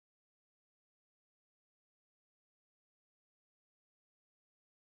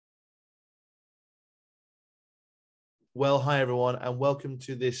Well, hi everyone, and welcome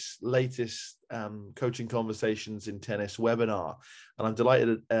to this latest Coaching Conversations in Tennis webinar. And I'm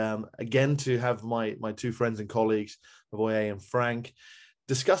delighted again to have my two friends and colleagues, Voye and Frank,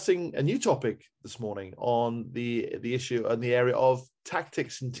 discussing a new topic this morning on the issue and the area of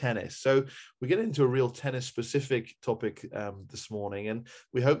tactics in tennis. So we get into a real tennis specific topic this morning, and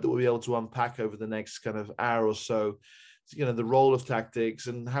we hope that we'll be able to unpack over the next kind of hour or so, you know, the role of tactics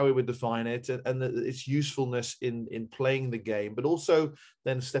and how we would define it, and its usefulness in playing the game, but also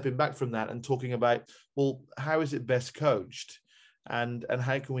then stepping back from that and talking about, well, how is it best coached, and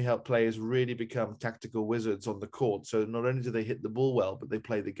how can we help players really become tactical wizards on the court? So not only do they hit the ball well, but they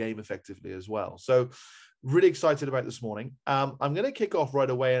play the game effectively as well. So really excited about this morning. I'm going to kick off right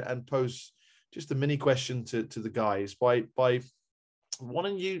away and pose just a mini question to the guys by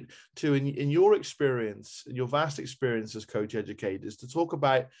wanting you to, in your experience, in your vast experience as coach educators, to talk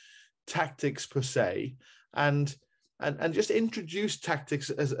about tactics per se, and just introduce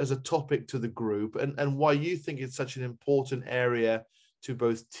tactics as a topic to the group, and why you think it's such an important area to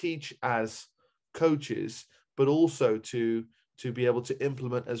both teach as coaches, but also to be able to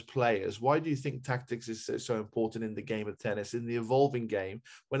implement as players. Why do you think tactics is so important in the game of tennis, in the evolving game,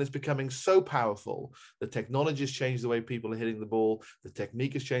 when it's becoming so powerful? The technology has changed the way people are hitting the ball. The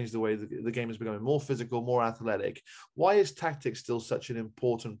technique has changed the way the game is becoming more physical, more athletic. Why is tactics still such an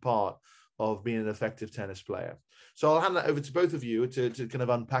important part of being an effective tennis player? So I'll hand that over to both of you to kind of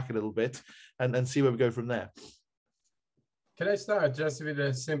unpack a little bit and see where we go from there. Can I start just with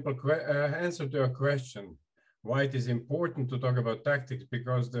a simple answer to a question? Why it is important to talk about tactics?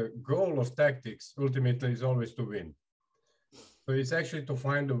 Because the goal of tactics ultimately is always to win. So it's actually to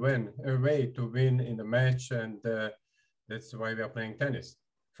find a way to win in the match, and that's why we are playing tennis.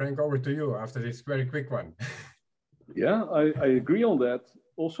 Frank, over to you after this very quick one. Yeah, I agree on that.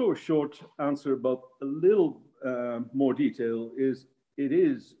 Also a short answer, but a little more detail is it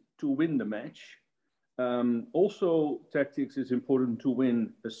is to win the match. Also, tactics is important to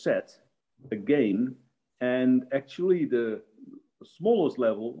win a set, a game. And actually, the smallest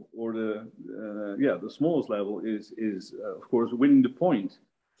level, or the smallest level is of course winning the point.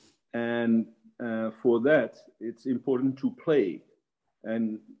 And for that, it's important to play.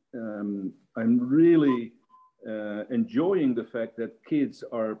 And I'm really enjoying the fact that kids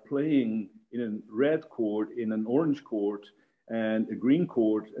are playing in a red court, in an orange court, and a green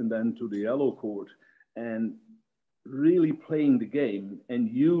court, and then to the yellow court, and really playing the game and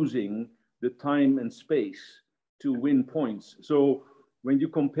using the time and space to win points. So when you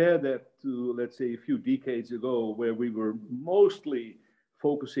compare that to, let's say, a few decades ago, where we were mostly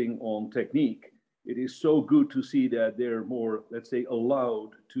focusing on technique, it is so good to see that they're more, let's say,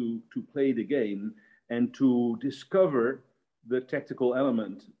 allowed to play the game and to discover the tactical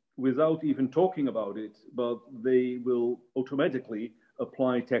element without even talking about it, but they will automatically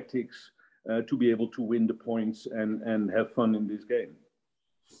apply tactics to be able to win the points and have fun in this game.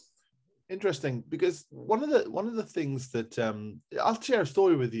 Interesting, because one of the things that I'll share a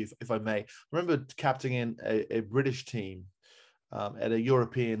story with you, if I may. I remember captaining a British team at a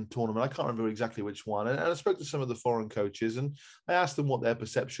European tournament. I can't remember exactly which one. And I spoke to some of the foreign coaches, and I asked them what their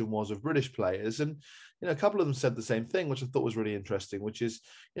perception was of British players. And, you know, a couple of them said the same thing, which I thought was really interesting, which is,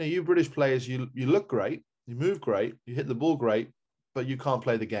 you know, you British players, you look great, you move great, you hit the ball great, but you can't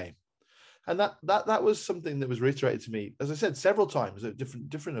play the game. And that was something that was reiterated to me, as I said, several times at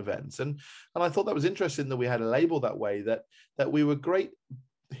different events. And I thought that was interesting that we had a label that way, that we were great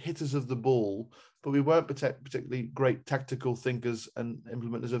hitters of the ball, but we weren't particularly great tactical thinkers and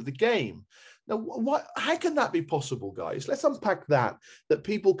implementers of the game. Now, how can that be possible, guys? Let's unpack that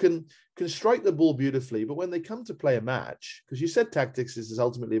people can strike the ball beautifully, but when they come to play a match, because you said tactics is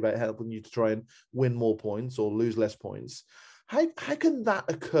ultimately about helping you to try and win more points or lose less points. How can that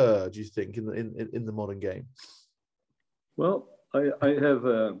occur, do you think, in the modern game? Well, I have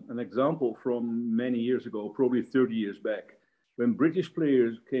an example from many years ago, probably 30 years back, when British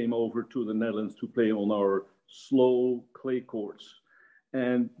players came over to the Netherlands to play on our slow clay courts.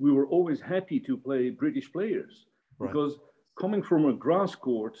 And we were always happy to play British players, right? Because coming from a grass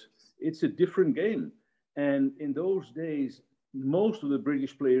court, it's a different game. And in those days, most of the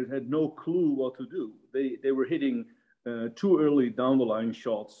British players had no clue what to do. They were hitting too early down the line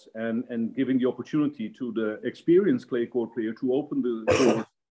shots and giving the opportunity to the experienced clay court player to open the court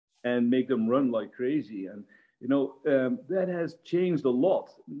and make them run like crazy. And, you know, that has changed a lot.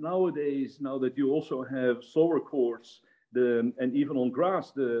 Nowadays, now that you also have slower courts, and even on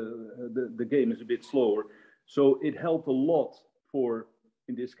grass, the game is a bit slower. So it helped a lot for,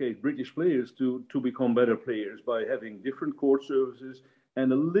 in this case, British players to become better players by having different court services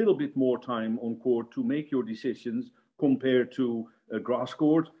and a little bit more time on court to make your decisions, compared to a grass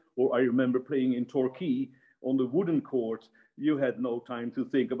court. Or I remember playing in Torquay on the wooden court. You had no time to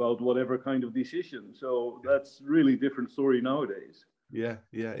think about whatever kind of decision. So that's really different story nowadays. Yeah,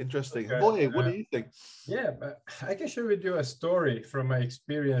 interesting. Okay. Boy, what do you think? Yeah, but I can share with you a story from my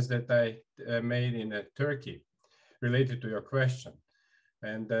experience that I made in Turkey related to your question.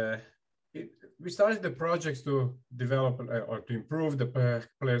 And we started the projects to develop or to improve the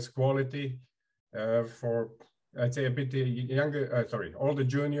players' quality for, I'd say, a bit younger, all the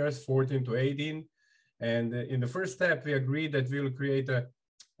juniors, 14 to 18. And in the first step, we agreed that we'll create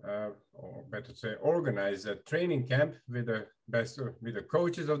or better say, organize a training camp with the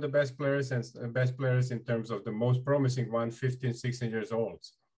coaches of the best players and best players in terms of the most promising one, 15, 16 years old.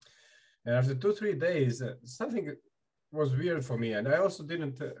 And after 2-3 days, something was weird for me. And I also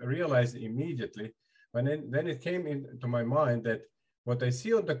didn't realize immediately, but then it came into my mind that what I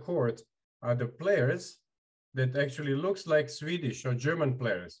see on the court are the players that actually looks like Swedish or German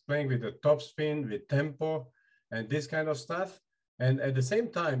players playing with the top spin, with tempo and this kind of stuff. And at the same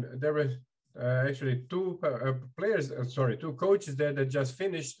time, there were actually two coaches there that just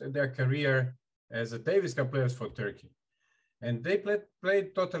finished their career as a Davis Cup players for Turkey. And they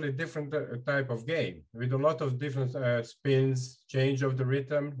played totally different type of game with a lot of different spins, change of the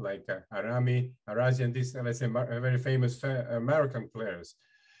rhythm, like Arami, Arazi, and these, let's say, very famous American players.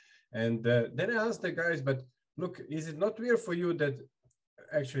 And then I asked the guys, but look, is it not weird for you that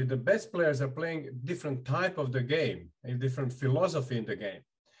actually the best players are playing different type of the game, a different philosophy in the game?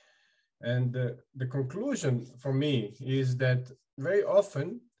 And the conclusion for me is that very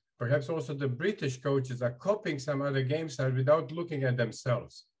often, perhaps also the British coaches are copying some other game style without looking at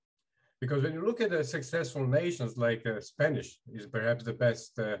themselves. Because when you look at the successful nations like Spanish is perhaps the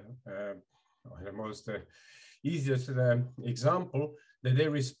best, the most easiest example, that they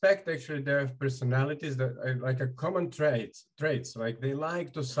respect actually their personalities that are like a common traits, like they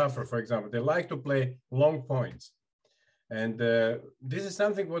like to suffer, for example, they like to play long points. And this is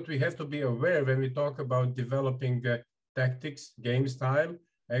something what we have to be aware when we talk about developing tactics, game style,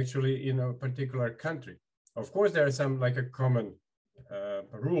 actually in a particular country. Of course, there are some like a common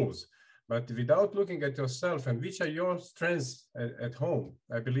rules, but without looking at yourself and which are your strengths at home,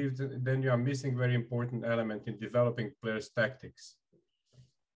 I believe then you are missing very important element in developing players' tactics.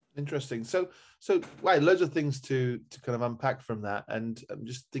 Interesting. So wow, loads of things to kind of unpack from that. And I'm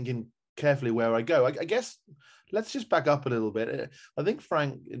just thinking carefully where I go. I guess let's just back up a little bit. I think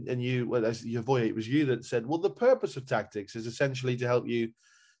Frank and you, well, as Javoje, it was you that said, well, the purpose of tactics is essentially to help you,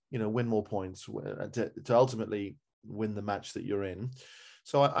 win more points, to ultimately win the match that you're in.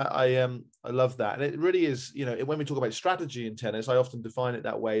 So I love that. And it really is, when we talk about strategy in tennis, I often define it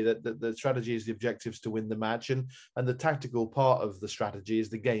that way, that the strategy is the objectives to win the match, and the tactical part of the strategy is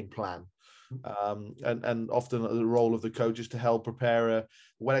the game plan. And often the role of the coach is to help prepare a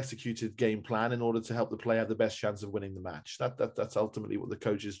well-executed game plan in order to help the player have the best chance of winning the match. That's ultimately what the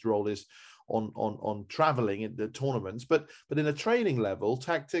coach's role is on traveling in the tournaments. But in a training level,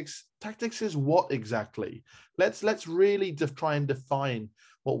 tactics is what exactly? Let's really try and define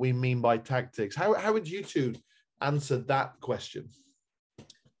what we mean by tactics. How would you two answer that question?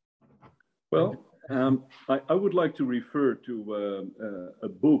 Well, I would like to refer to a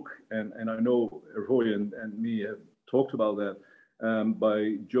book, and I know Roy and me have talked about that,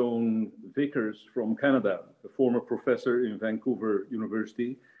 by Joan Vickers from Canada, a former professor in Vancouver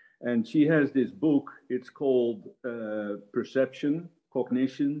University. And she has this book, it's called Perception,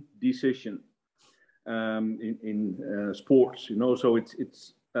 Cognition, Decision in sports, so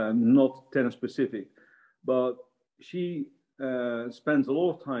it's not tennis specific, but she spends a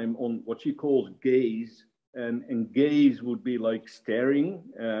lot of time on what she calls gaze, and gaze would be like staring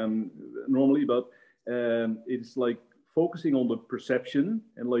normally, but it's like focusing on the perception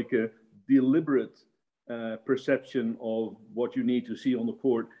and like a deliberate perception of what you need to see on the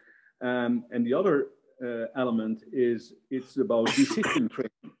court. And the other element is it's about decision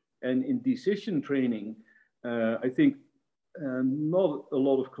training. And in decision training, I think not a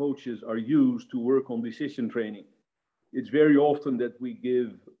lot of coaches are used to work on decision training. It's very often that we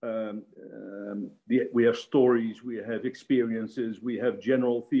give, we have stories, we have experiences, we have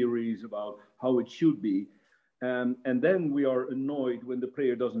general theories about how it should be. And then we are annoyed when the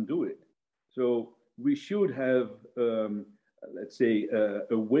player doesn't do it. So we should have, let's say,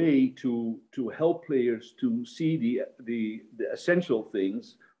 a way to help players to see the essential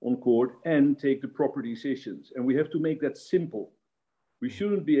things on court and take the proper decisions. And we have to make that simple. We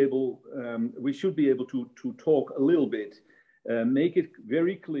shouldn't be able, we should be able to talk a little bit, make it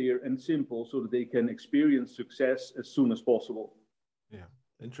very clear and simple so that they can experience success as soon as possible. Yeah,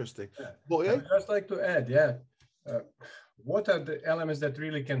 interesting. I would just like to add, what are the elements that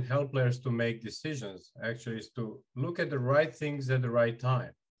really can help players to make decisions? Actually, is to look at the right things at the right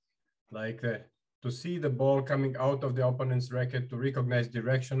time, like to see the ball coming out of the opponent's racket, to recognize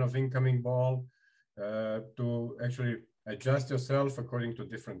direction of incoming ball, to actually adjust yourself according to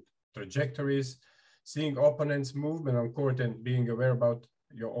different trajectories, seeing opponents' movement on court and being aware about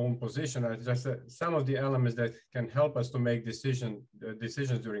your own position are just some of the elements that can help us to make decisions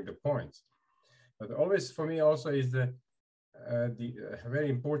during the points. But always for me also is the very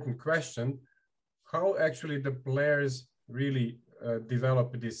important question, how actually the players really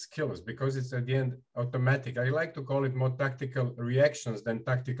develop these skills, because it's at the end automatic. I like to call it more tactical reactions than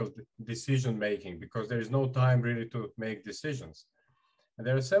tactical decision making, because there is no time really to make decisions. And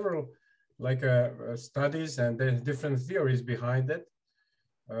there are several studies and there's different theories behind it.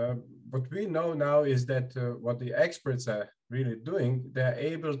 What we know now is that what the experts are really doing, they're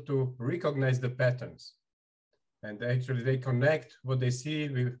able to recognize the patterns. And actually they connect what they see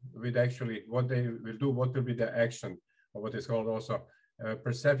with actually what they will do, what will be the action, or what is called also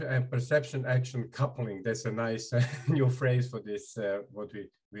perception action coupling. That's a nice new phrase for this, what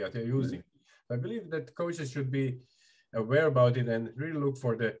we are using. I believe that coaches should be aware about it and really look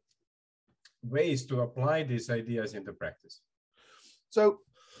for the ways to apply these ideas into practice. So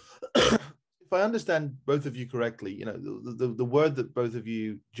if I understand both of you correctly, you know, the word that both of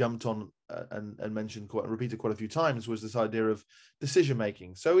you jumped on and mentioned repeated quite a few times was this idea of decision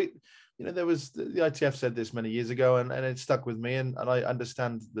making. So it, you know, there was the ITF said this many years ago, and it stuck with me, and I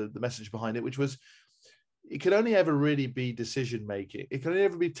understand the message behind it, which was it can only ever really be decision making. It can only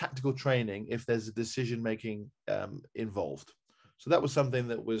ever be tactical training if there's a decision making involved. So that was something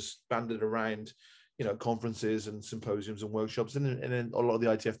that was banded around, you know, conferences and symposiums and workshops and in a lot of the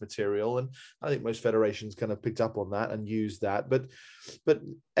ITF material. And I think most federations kind of picked up on that and used that. But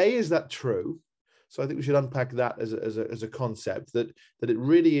A, is that true? So I think we should unpack that as a concept, that it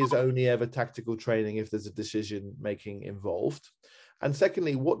really is only ever tactical training if there's a decision making involved. And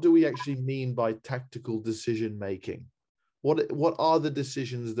secondly, what do we actually mean by tactical decision making? What are the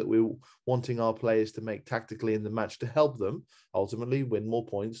decisions that we're wanting our players to make tactically in the match to help them ultimately win more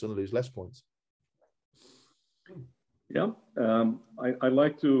points and lose less points? Yeah, I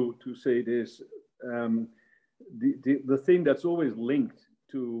like to say this. The thing that's always linked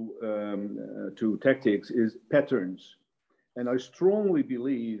to tactics is patterns, and I strongly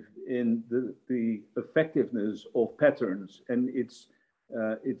believe in the effectiveness of patterns. And it's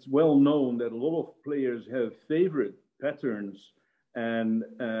well known that a lot of players have favorite patterns, and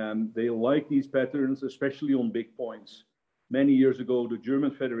they like these patterns, especially on big points. Many years ago, the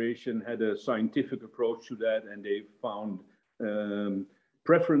German Federation had a scientific approach to that, and they found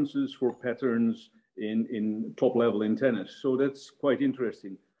preferences for patterns in top level in tennis. So that's quite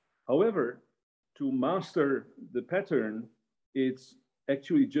interesting. However, to master the pattern, it's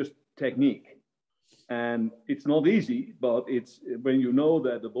actually just technique. And it's not easy, but it's when you know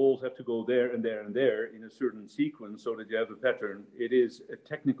that the balls have to go there and there and there in a certain sequence so that you have a pattern, it is a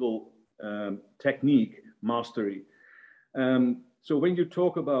technical technique mastery. So when you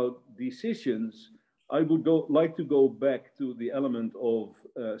talk about decisions, I would like to go back to the element of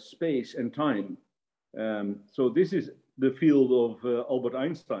space and time. So this is the field of Albert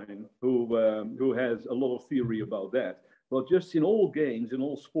Einstein, who has a lot of theory about that. But just in all games, in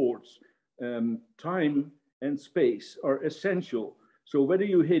all sports, time and space are essential. So whether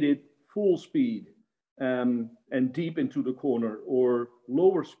you hit it full speed and deep into the corner, or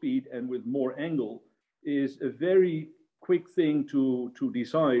lower speed and with more angle, is a very quick thing to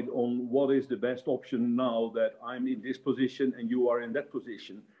decide on what is the best option now that I'm in this position and you are in that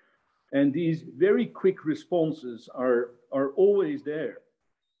position. And these very quick responses are always there.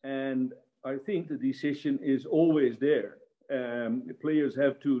 And I think the decision is always there. Players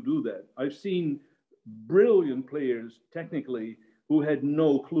have to do that. I've seen brilliant players technically who had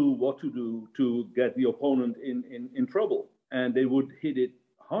no clue what to do to get the opponent in trouble. And they would hit it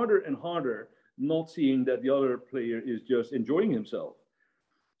harder and harder, not seeing that the other player is just enjoying himself.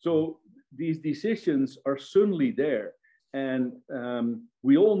 So these decisions are certainly there. And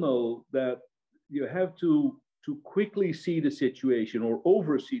we all know that you have to quickly see the situation or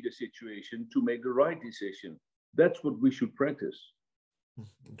oversee the situation to make the right decision. That's what we should practice.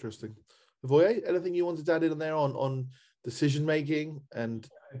 Interesting. Voje, anything you wanted to add in there on decision making and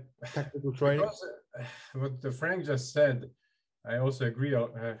tactical training? Because, what Frank just said, I also agree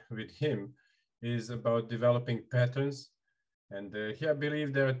with him, is about developing patterns. And here I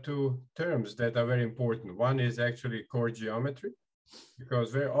believe there are two terms that are very important. One is actually core geometry,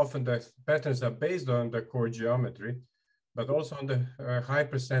 because very often the patterns are based on the core geometry, but also on the high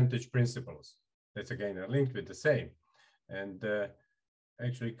percentage principles. That's again linked with the same. And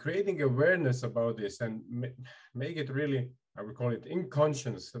actually creating awareness about this and make it really, I would call it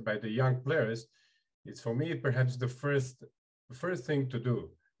inconscious by the young players, it's for me perhaps the first thing to do.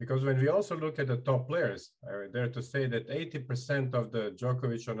 Because when we also look at the top players, I dare to say that 80% of the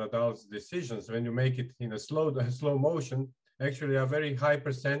Djokovic or Nadal's decisions, when you make it in a slow motion, actually are very high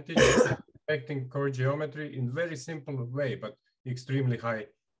percentage affecting core geometry in very simple way, but extremely high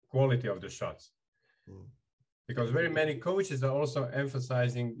quality of the shots. Because very many coaches are also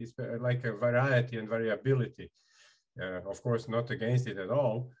emphasizing this, like a variety and variability. Of course, not against it at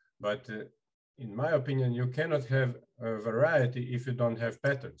all, but in my opinion, you cannot have a variety if you don't have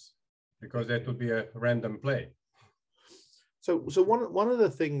patterns, because that would be a random play. So one of the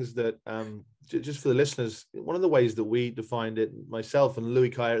things that, just for the listeners, one of the ways that we defined it, myself and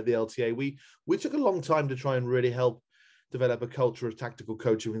Louis Kyer at the LTA, we took a long time to try and really help develop a culture of tactical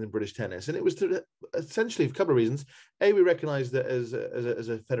coaching within British tennis. And it was to, essentially for a couple of reasons. A, we recognized that as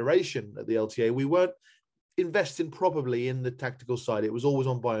a federation at the LTA, we weren't investing properly in the tactical side. It was always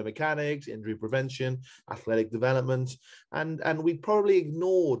on biomechanics, injury prevention, athletic development, and we probably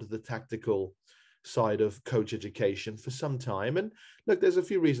ignored the tactical side of coach education for some time. And look, there's a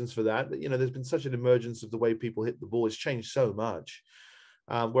few reasons for that. You know, there's been such an emergence of the way people hit the ball. It's changed so much.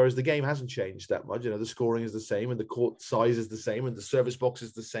 Whereas the game hasn't changed that much. You know, the scoring is the same and the court size is the same and the service box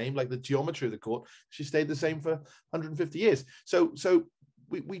is the same. Like the geometry of the court, she stayed the same for 150 years. So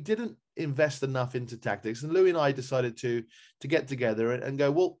we didn't invest enough into tactics. And Louis and I decided to get together and go,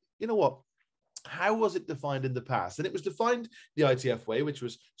 well, you know what? How was it defined in the past? And it was defined the ITF way, which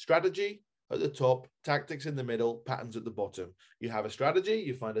was strategy at the top, tactics in the middle, patterns at the bottom. You have a strategy,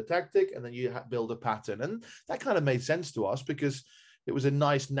 you find a tactic, and then you build a pattern. And that kind of made sense to us because it was a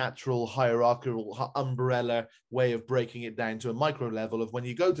nice, natural, hierarchical umbrella way of breaking it down to a micro level of when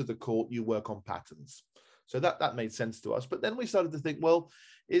you go to the court, you work on patterns. So that made sense to us. But then we started to think, well,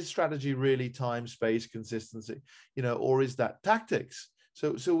 is strategy really time, space, consistency, you know, or is that tactics?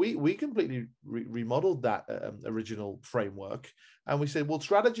 So we completely remodeled that original framework, and we said, well,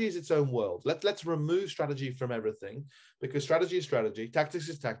 strategy is its own world. Let's remove strategy from everything, because strategy is strategy, tactics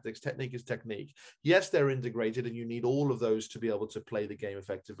is tactics, technique is technique. Yes, they're integrated, and you need all of those to be able to play the game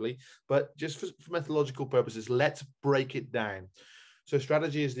effectively. But just for methodological purposes, let's break it down. So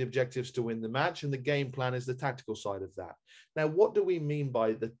strategy is the objectives to win the match, and the game plan is the tactical side of that. Now, what do we mean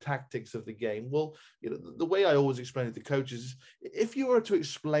by the tactics of the game? Well, you know, the way I always explain it to coaches is, if you were to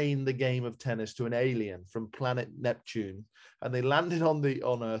explain the game of tennis to an alien from planet Neptune and they landed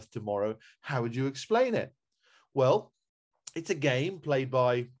on Earth tomorrow, how would you explain it? Well, it's a game played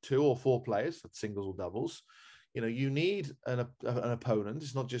by 2 or 4 players, that's singles or doubles. You know, you need an opponent.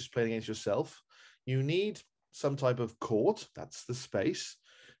 It's not just playing against yourself. You need some type of court, that's the space,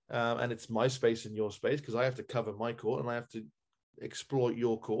 and it's my space and your space, because I have to cover my court and I have to exploit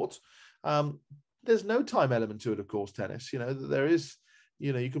your court. There's no time element to it, of course, tennis. You know, there is,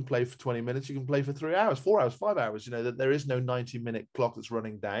 you know, you can play for 20 minutes, you can play for 3 hours, 4 hours, 5 hours, you know, that there is no 90-minute clock that's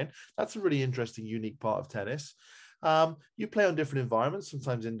running down. That's a really interesting, unique part of tennis. You play on different environments,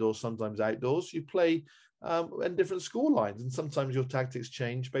 sometimes indoors, sometimes outdoors. You play in different score lines, and sometimes your tactics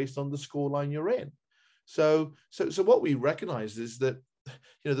change based on the score line you're in. So what we recognize is that,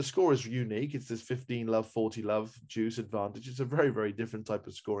 you know, the score is unique. It's this 15 love, 40 love juice advantage. It's a very, very different type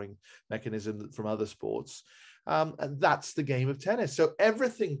of scoring mechanism from other sports. And that's the game of tennis. So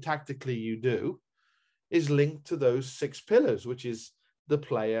everything tactically you do is linked to those 6 pillars, which is the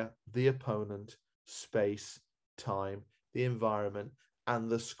player, the opponent, space, time, the environment, and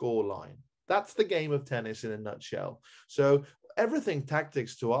the score line. That's the game of tennis in a nutshell. So everything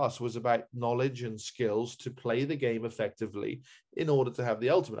tactics to us was about knowledge and skills to play the game effectively in order to have the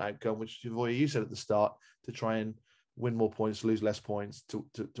ultimate outcome, which, Voya, you said at the start, to try and win more points, lose less points, to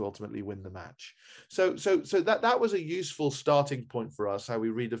ultimately win the match. So that was a useful starting point for us, how we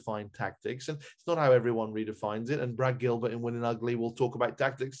redefine tactics. And it's not how everyone redefines it. And Brad Gilbert in Winning Ugly will talk about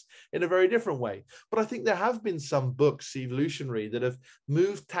tactics in a very different way. But I think there have been some books, evolutionary, that have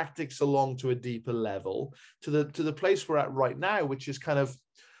moved tactics along to a deeper level, to the place we're at right now, which is kind of,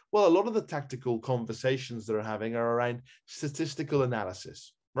 well, a lot of the tactical conversations that are having are around statistical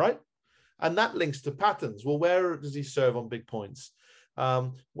analysis, right? And that links to patterns. Well, where does he serve on big points?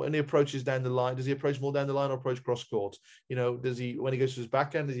 When he approaches down the line, does he approach more down the line or approach cross court? You know, when he goes to his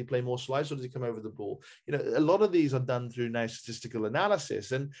backhand, does he play more slice or does he come over the ball? You know, a lot of these are done through now statistical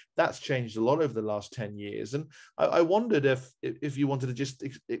analysis, and that's changed a lot over the last 10 years. And I wondered if you wanted to just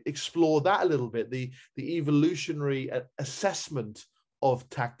explore that a little bit, the evolutionary assessment of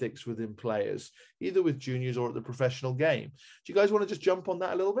tactics within players, either with juniors or at the professional game. Do you guys want to just jump on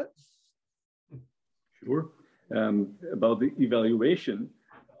that a little bit? Sure. About the evaluation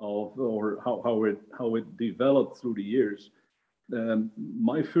of, or how it developed through the years.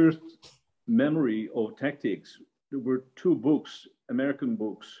 My first memory of tactics, there were two books, American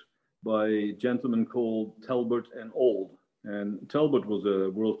books, by a gentleman called Talbot and Auld. And Talbot was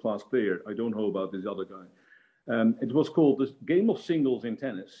a world-class player. I don't know about this other guy. It was called The Game of Singles in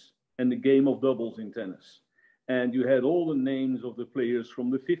Tennis and The Game of Doubles in Tennis. And you had all the names of the players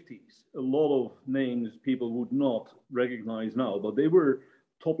from the 50s. A lot of names people would not recognize now, but they were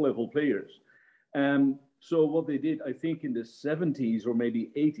top-level players. So what they did, I think in the 70s or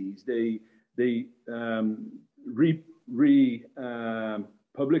maybe 80s, they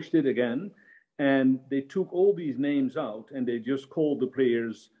published it again, and they took all these names out and they just called the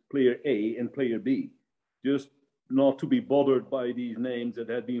players player A and player B, just not to be bothered by these names that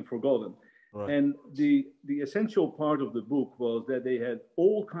had been forgotten. Right. And the essential part of the book was that they had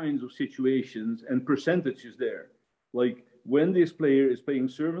all kinds of situations and percentages there. Like when this player is playing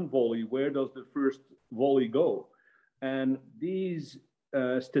serve and volley, where does the first volley go? And these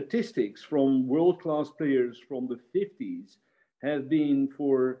statistics from world-class players from the 50s have been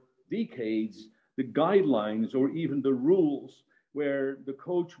for decades the guidelines or even the rules where the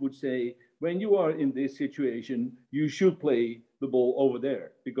coach would say, when you are in this situation, you should play the ball over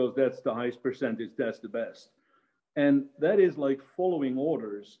there because that's the highest percentage, that's the best. And that is like following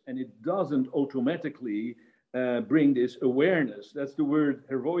orders, and it doesn't automatically bring this awareness. That's the word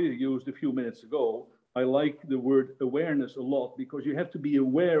Hrvoje used a few minutes ago. I like the word awareness a lot because you have to be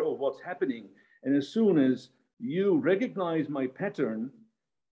aware of what's happening. And as soon as you recognize my pattern,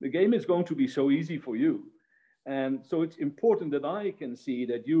 the game is going to be so easy for you. And so it's important that I can see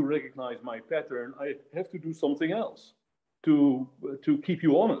that you recognize my pattern. I have to do something else to keep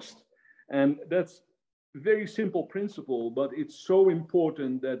you honest. And that's a very simple principle, but it's so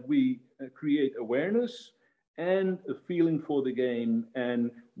important that we create awareness and a feeling for the game and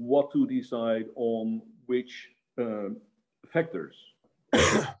what to decide on which factors.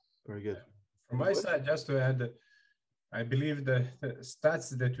 Very good. From my side, just to add, I believe the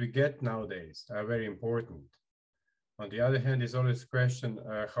stats that we get nowadays are very important. On the other hand, it's always a question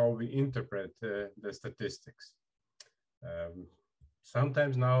how we interpret the statistics.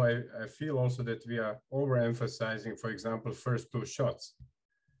 Sometimes now I feel also that we are overemphasizing, for example, first two shots.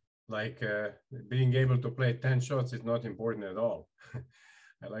 Like being able to play 10 shots is not important at all.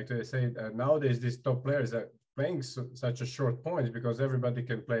 I like to say nowadays these top players are playing such a short points because everybody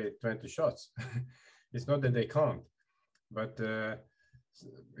can play 20 shots. It's not that they can't, but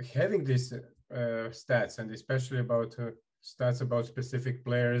having these stats, and especially about stats about specific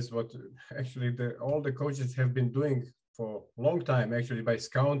players, what actually all the coaches have been doing for a long time, actually, by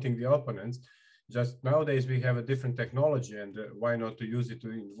scouting the opponents. Just nowadays we have a different technology, and why not to use it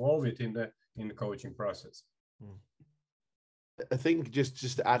to involve it in the coaching process. I think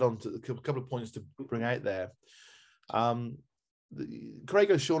just to add on to a couple of points to bring out there,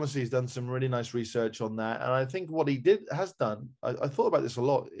 Craig O'Shaughnessy has done some really nice research on that, and I think what he has done, I thought about this a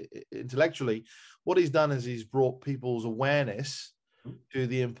lot intellectually. What he's done is he's brought people's awareness to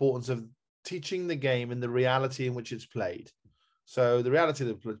the importance of teaching the game in the reality in which it's played. So the reality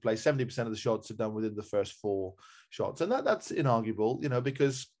of the play, 70% of the shots are done within the first 4 shots, and that's inarguable,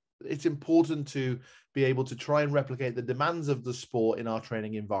 because it's important to be able to try and replicate the demands of the sport in our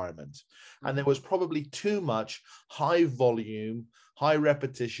training environment. And there was probably too much high volume, high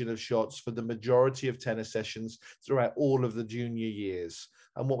repetition of shots for the majority of tennis sessions throughout all of the junior years.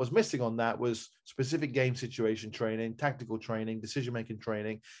 And what was missing on that was specific game situation training, tactical training, decision-making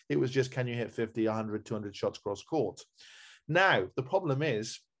training. It was just, can you hit 50, 100, 200 shots cross court? Now, the problem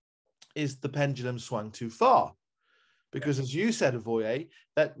is the pendulum swung too far. Because as you said, Hrvoje,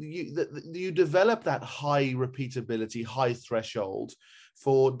 that you develop that high repeatability, high threshold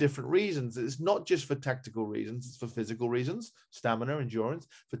for different reasons. It's not just for tactical reasons, it's for physical reasons, stamina, endurance,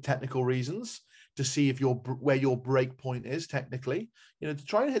 for technical reasons, to see if where your break point is technically. To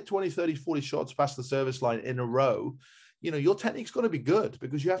try and hit 20, 30, 40 shots past the service line in a row, your technique's got to be good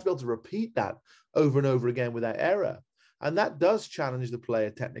because you have to be able to repeat that over and over again without error. And that does challenge the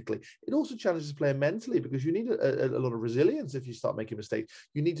player technically. It also challenges the player mentally because you need a lot of resilience if you start making mistakes.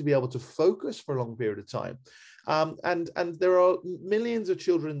 You need to be able to focus for a long period of time. And there are millions of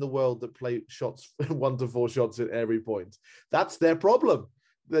children in the world that play shots, 1 to 4 shots at every point. That's their problem.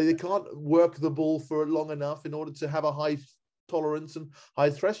 They can't work the ball for long enough in order to have a high tolerance and high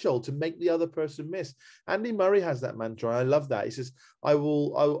threshold to make the other person miss. Andy Murray has that mantra. I love that. He says, I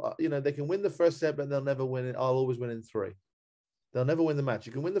will, they can win the first set, but they'll never win it. I'll always win in 3. They'll never win the match.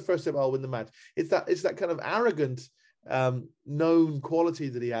 You can win the first set, I'll win the match. It's that kind of arrogant, known quality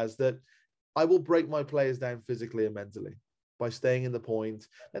that he has that I will break my players down physically and mentally by staying in the point,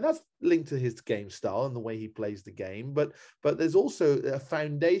 and that's linked to his game style and the way he plays the game. But there's also a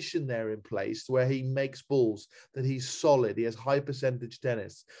foundation there in place where he makes balls, that he's solid, he has high percentage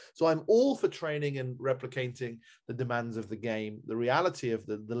tennis. So I'm all for training and replicating the demands of the game, the reality of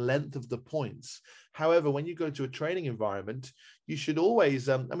the length of the points. However, when you go to a training environment, you should always,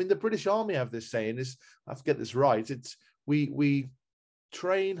 I mean, the British Army have this saying, is, I have to get this right, it's we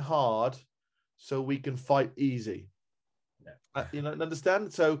train hard so we can fight easy. You know,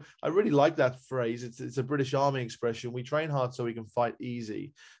 understand? So I really like that phrase. It's a British Army expression. We train hard so we can fight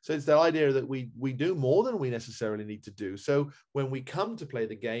easy. So it's the idea that we do more than we necessarily need to do. So when we come to play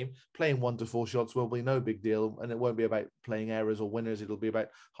the game, playing 1 to 4 shots will be no big deal, and it won't be about playing errors or winners. It'll be about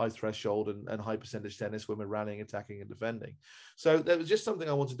high threshold and high percentage tennis when we're rallying, attacking, and defending. So there was just something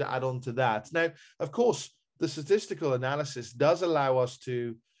I wanted to add on to that. Now, of course, the statistical analysis does allow us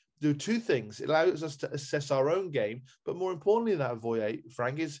to do 2 things. It allows us to assess our own game, but more importantly than that, Voye,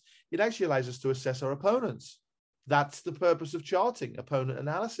 Frank, is it actually allows us to assess our opponents. That's the purpose of charting, opponent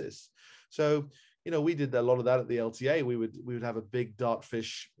analysis. So, you know, we did a lot of that at the LTA. We would have a big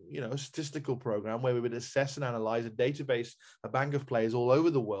Dartfish, you know, statistical program where we would assess and analyze a database, a bank of players all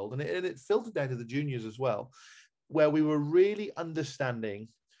over the world, and it filtered down to the juniors as well, where we were really understanding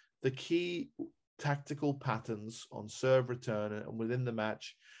the key tactical patterns on serve, return, and within the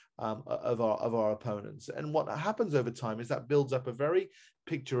match of our opponents. And what happens over time is that builds up a very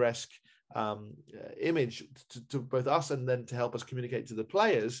picturesque image to both us, and then to help us communicate to the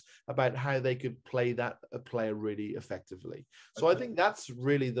players about how they could play that player really effectively. So I think that's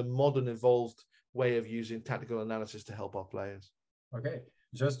really the modern evolved way of using tactical analysis to help our players. Okay,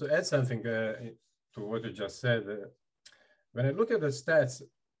 just to add something to what you just said, when I look at the stats,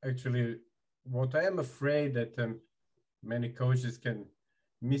 actually, what I am afraid that many coaches can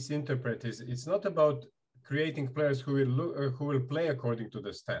misinterpret is it's not about creating players who will play according to the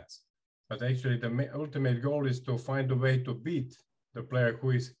stats, but actually the ultimate goal is to find a way to beat the player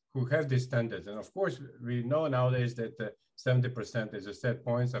who have these standards. And of course, we know nowadays that 70%, as you said,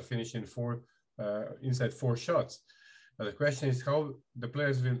 points are finishing inside 4 shots. But the question is how the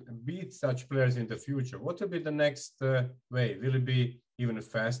players will beat such players in the future. What will be the next way? Will it be even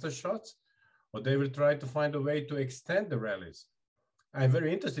faster shots, or they will try to find a way to extend the rallies? I'm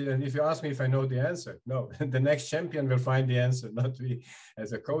very interested, and if you ask me if I know the answer, no, the next champion will find the answer, not we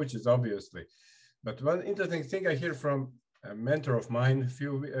as a coaches, obviously. But one interesting thing I hear from a mentor of mine a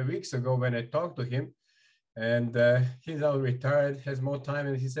few weeks ago when I talked to him, and he's now retired, has more time,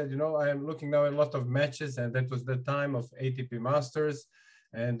 and he said, you know, I am looking now at a lot of matches, and that was the time of ATP Masters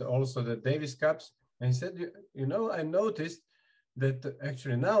and also the Davis Cups. And he said, you know, I noticed that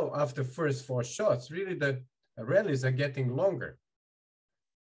actually now after first 4 shots, really the rallies are getting longer.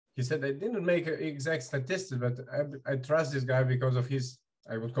 He said, I didn't make an exact statistic, but I trust this guy because of his,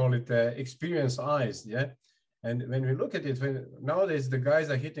 I would call it experienced eyes, yeah? And when we look at it, nowadays the guys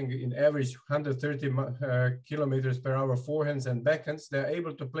are hitting in average 130 kilometers per hour forehands and backhands, they're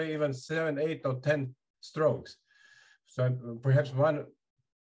able to play even 7, 8, or 10 strokes. So perhaps one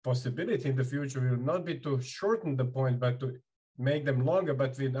possibility in the future will not be to shorten the point, but to make them longer,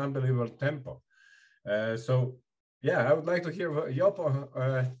 but with unbelievable tempo. So yeah, I would like to hear your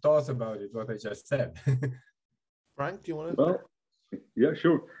thoughts about it, what I just said. Frank, do you want to? Well, yeah,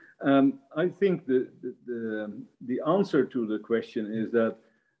 sure. I think the answer to the question is that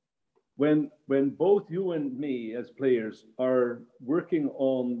when both you and me as players are working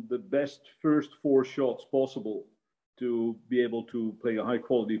on the best first 4 shots possible to be able to play a high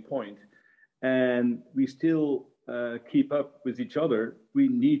quality point, and we still keep up with each other, we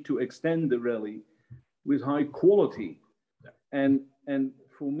need to extend the rally with high quality. Yeah. And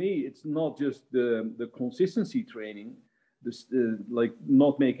for me, it's not just the consistency training, like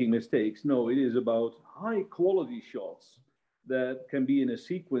not making mistakes. No, it is about high quality shots that can be in a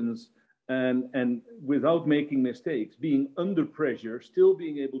sequence and without making mistakes, being under pressure, still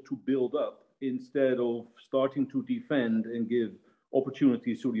being able to build up instead of starting to defend and give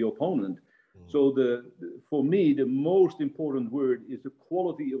opportunities to the opponent. So for me, the most important word is the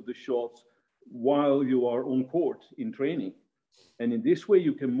quality of the shots while you are on court in training. And in this way,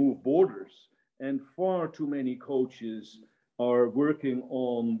 you can move borders. And far too many coaches are working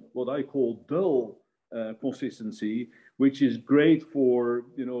on what I call dull consistency, which is great for,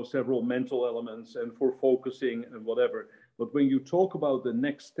 you know, several mental elements and for focusing and whatever. But when you talk about the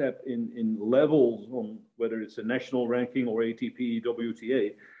next step in levels, on whether it's a national ranking or ATP,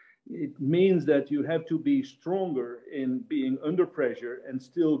 WTA, it means that you have to be stronger in being under pressure and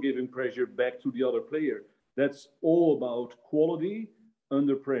still giving pressure back to the other player. That's all about quality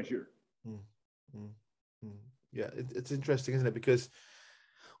under pressure. Mm, mm. Yeah, it's interesting, isn't it? Because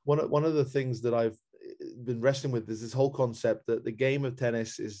one of the things that I've been wrestling with is this whole concept that the game of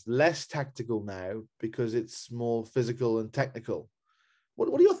tennis is less tactical now because it's more physical and technical.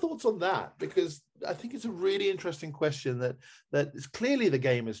 What are your thoughts on that? Because I think it's a really interesting question that is clearly the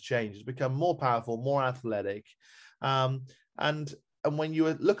game has changed. It's become more powerful, more athletic. And when you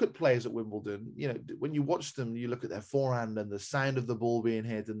look at players at Wimbledon, you know, when you watch them, you look at their forehand and the sound of the ball being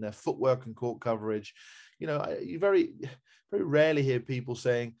hit and their footwork and court coverage. You know, you very rarely hear people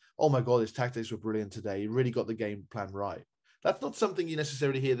saying, "Oh my God, his tactics were brilliant today. He really got the game plan right." That's not something you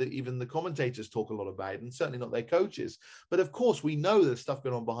necessarily hear that even the commentators talk a lot about, and certainly not their coaches. But of course, we know there's stuff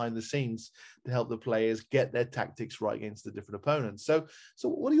going on behind the scenes to help the players get their tactics right against the different opponents. So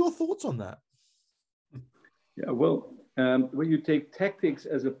what are your thoughts on that? Yeah, well, when you take tactics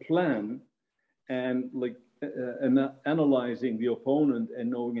as a plan and analyzing the opponent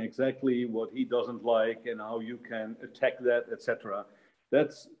and knowing exactly what he doesn't like and how you can attack that, etc.,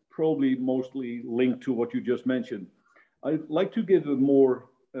 that's probably mostly linked to what you just mentioned. I'd like to give a more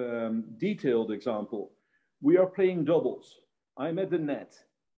detailed example. We are playing doubles. I'm at the net,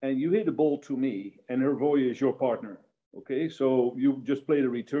 and you hit a ball to me, and Hrvoje is your partner. Okay, so you just play the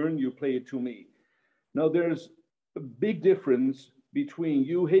return, you play it to me. Now, there's a big difference between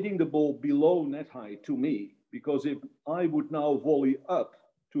you hitting the ball below net height to me, because if I would now volley up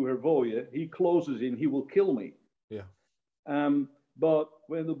to Hrvoje, he closes in, he will kill me. Yeah. But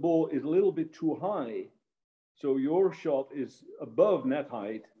when the ball is a little bit too high, so your shot is above net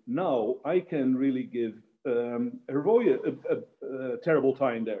height, now I can really give Hrvoje a terrible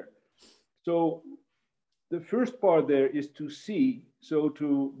time there. So the first part there is to see, so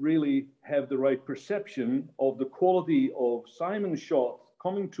to really have the right perception of the quality of Simon's shot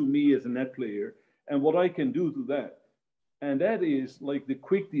coming to me as a net player and what I can do to that. And that is like the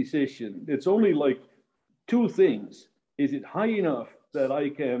quick decision. It's only like two things. Is it high enough that I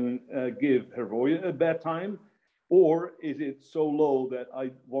can give Hrvoje a bad time? Or is it so low that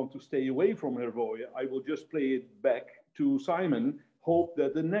I want to stay away from Hrvoje? I will just play it back to Simon, hope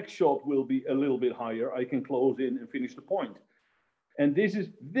that the next shot will be a little bit higher. I can close in and finish the point. And this is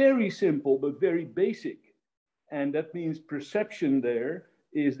very simple, but very basic. And that means perception there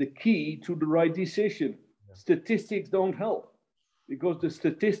is the key to the right decision. Yeah. Statistics don't help, because the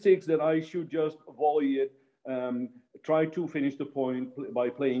statistics that I should just volley it, try to finish the point by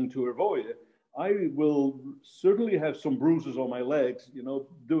playing to Hrvoje, I will certainly have some bruises on my legs, you know,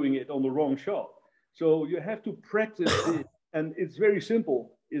 doing it on the wrong shot. So you have to practice this. And it's very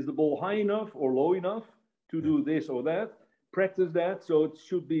simple. Is the ball high enough or low enough to do this or that? Practice that. So it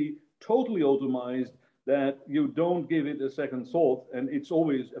should be totally automized, that you don't give it a second thought, and it's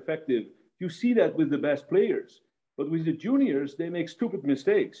always effective. You see that with the best players. But with the juniors, they make stupid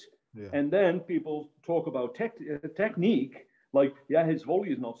mistakes. Yeah. And then people talk about technique, like, yeah, his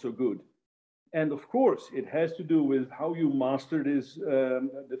volley is not so good. And of course, it has to do with how you master this,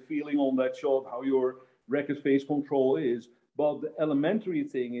 the feeling on that shot, how your racket face control is. But the elementary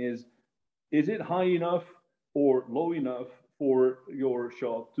thing is it high enough or low enough for your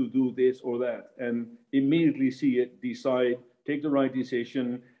shot to do this or that? And immediately see it, decide, take the right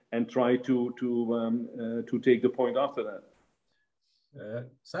decision, and try to take the point after that.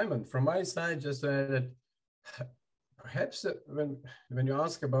 Simon, from my side, just that perhaps when you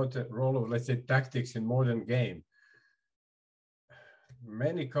ask about the role of, let's say, tactics in modern game,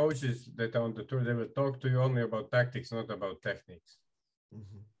 many coaches that are on the tour, they will talk to you only about tactics, not about techniques.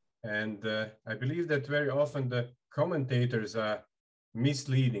 Mm-hmm. And I believe that very often the commentators are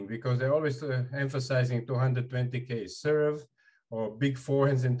misleading, because they're always emphasizing 220K serve or big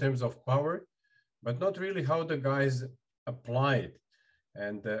forehands in terms of power, but not really how the guys apply it.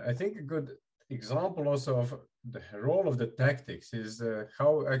 And I think a good example also of the role of the tactics is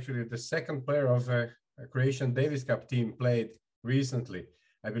how actually the second player of a Croatian Davis Cup team played recently.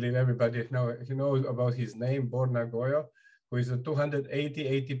 I believe everybody knows about his name, Borna Gojo, who is a 280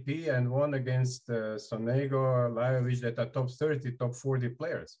 ATP and won against Sonego, Lajovic, that are top 30, top 40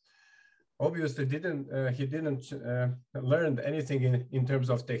 players. Obviously, he didn't learn anything in terms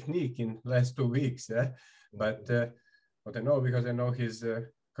of technique in last 2 weeks. But what I know, because I know his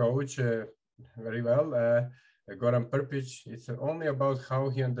coach very well, Goran Prpic, it's only about how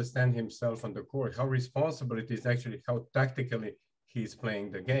he understands himself on the court, how responsible it is actually, how tactically he's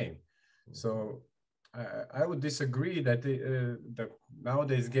playing the game. So I would disagree that the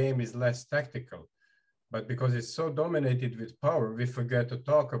nowadays game is less tactical, but because it's so dominated with power, we forget to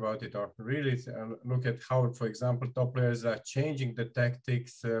talk about it or really look at how, for example, top players are changing the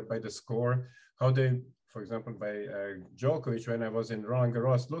tactics by the score, how they, for example, by Djokovic, when I was in Roland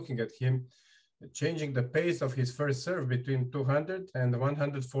Garros looking at him, changing the pace of his first serve between 200 and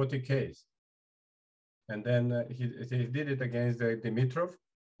 140 Ks. And then he did it against Dimitrov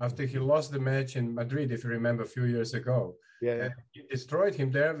after he lost the match in Madrid, if you remember, a few years ago. Yeah. He destroyed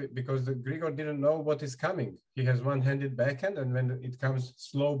him there because Grigor didn't know what is coming. He has one-handed backhand, and when it comes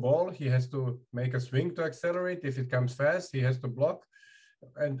slow ball, he has to make a swing to accelerate. If it comes fast, he has to block.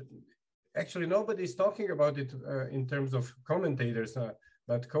 And actually, nobody is talking about it in terms of commentators,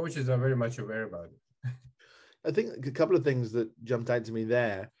 but coaches are very much aware about it. I think a couple of things that jumped out to me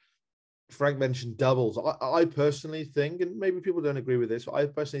there. Frank mentioned doubles. I personally think, and maybe people don't agree with this, but I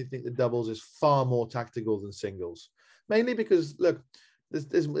personally think that doubles is far more tactical than singles. Mainly because, look,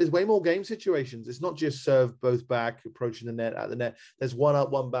 there's way more game situations. It's not just serve both back, approaching the net, at the net. There's one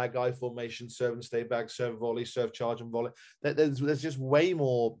up, one back, guy formation, serve and stay back, serve volley, serve charge and volley. There's just way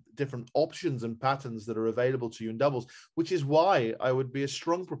more different options and patterns that are available to you in doubles, which is why I would be a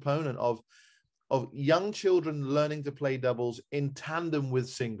strong proponent of young children learning to play doubles in tandem with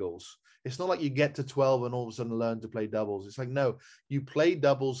singles. It's not like you get to 12 and all of a sudden learn to play doubles. It's like, no, you play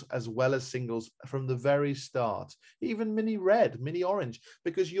doubles as well as singles from the very start, even mini red, mini orange,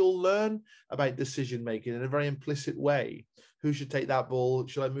 because you'll learn about decision making in a very implicit way. Who should take that ball?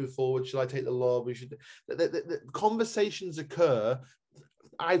 Should I move forward? Should I take the lob? The conversations occur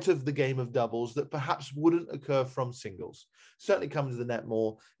out of the game of doubles that perhaps wouldn't occur from singles. Certainly coming to the net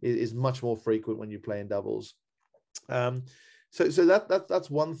more is much more frequent when you play in doubles. So that's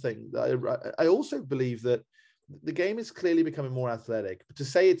one thing. I also believe that the game is clearly becoming more athletic. But to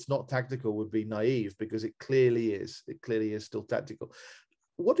say it's not tactical would be naive, because it clearly is. It clearly is still tactical.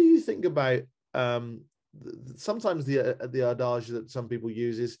 What do you think about sometimes the adage that some people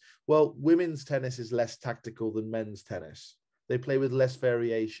use is, well, women's tennis is less tactical than men's tennis. They play with less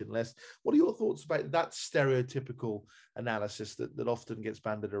variation, less. What are your thoughts about that stereotypical analysis that often gets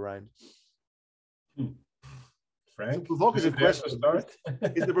banded around? Frank, provocative question.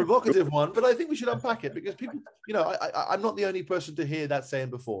 It's a provocative one, but I think we should unpack it, because people, I'm not the only person to hear that saying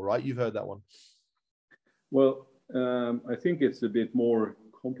before, right? You've heard that one. Well, I think it's a bit more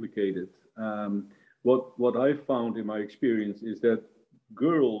complicated. What I found in my experience is that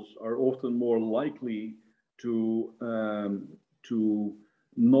girls are often more likely to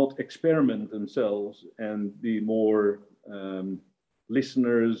not experiment themselves and be more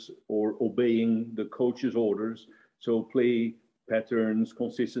listeners or obeying the coach's orders. So play patterns,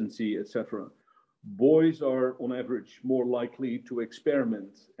 consistency, etc. Boys are on average more likely to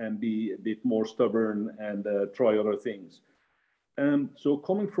experiment and be a bit more stubborn and try other things. So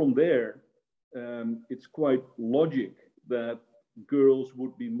coming from there, it's quite logic that girls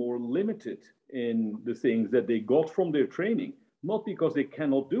would be more limited in the things that they got from their training, not because they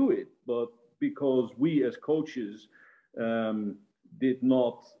cannot do it, but because we as coaches did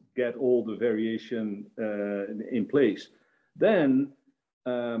not get all the variation in place. Then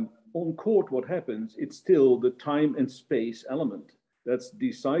on court, what happens, it's still the time and space element that's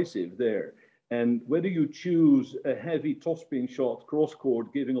decisive there. And whether you choose a heavy topspin shot cross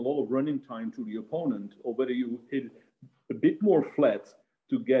court, giving a lot of running time to the opponent, or whether you hit a bit more flat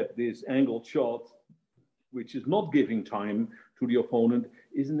to get this angled shot, which is not giving time to the opponent,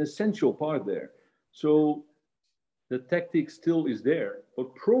 is an essential part there. So the tactic still is there,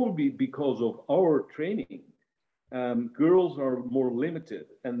 but probably because of our training, girls are more limited.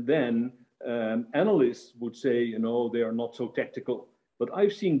 And then analysts would say, they are not so tactical. But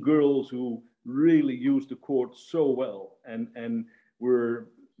I've seen girls who really use the court so well and were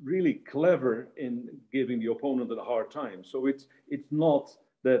really clever in giving the opponent a hard time. So it's not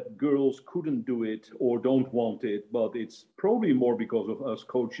that girls couldn't do it or don't want it, but it's probably more because of us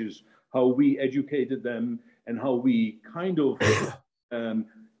coaches, how we educated them and how we kind of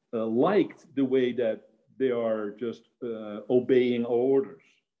liked the way that they are just obeying our orders.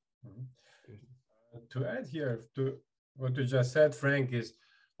 To add here to what you just said, Frank, is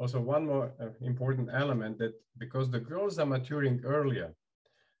also one more important element, that because the girls are maturing earlier,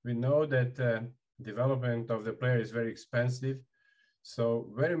 we know that development of the player is very expensive. So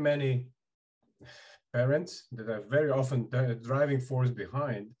very many parents that are very often the driving force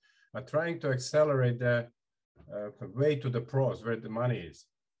behind are trying to accelerate the way to the pros, where the money is.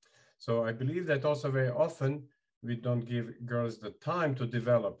 So I believe that also very often we don't give girls the time to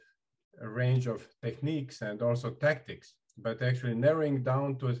develop a range of techniques and also tactics, but actually narrowing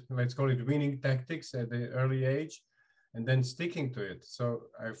down to, let's call it, winning tactics at the early age, and then sticking to it. So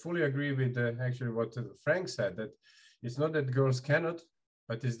I fully agree with actually what Frank said, that it's not that girls cannot,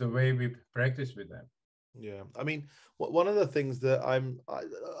 but it's the way we practice with them. Yeah, I mean, one of the things that I'm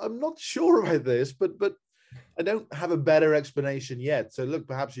not sure about this, but I don't have a better explanation yet. So look,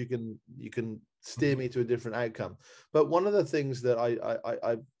 perhaps you can steer me to a different outcome. But one of the things that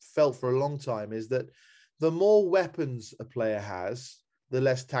I felt for a long time is that the more weapons a player has, the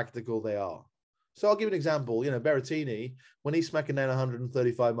less tactical they are. So I'll give you an example. You know, Berrettini, when he's smacking down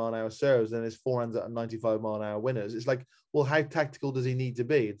 135-mile-an-hour serves and his forehands at 95-mile-an-hour winners, it's like, well, how tactical does he need to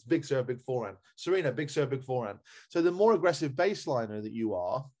be? It's big serve, big forehand. Serena, big serve, big forehand. So the more aggressive baseliner that you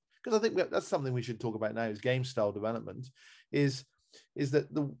are, because I think that's something we should talk about now is game style development, is that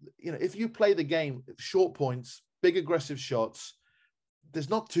if you play the game short points, big aggressive shots, there's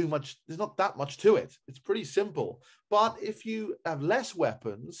not that much to it. It's pretty simple. But if you have less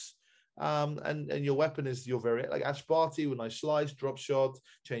weapons, and your weapon is your very, like Ash Barty with nice slice, drop shot,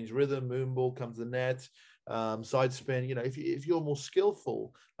 change rhythm, moonball, come to the net, side spin. You know, if you're more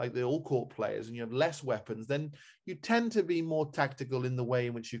skillful, like the all court players, and you have less weapons, then you tend to be more tactical in the way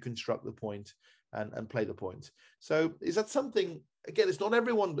in which you construct the point and play the point. So is that something, again, it's not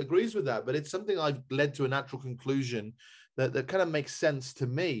everyone agrees with that, but it's something I've led to a natural conclusion that kind of makes sense to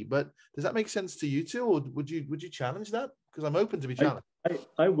me. But does that make sense to you too, or would you challenge that? Because I'm open to be challenged.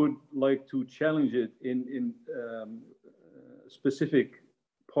 I would like to challenge it in specific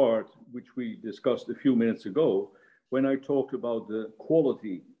part, which we discussed a few minutes ago, when I talked about the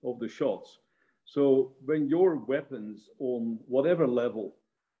quality of the shots. So when your weapons on whatever level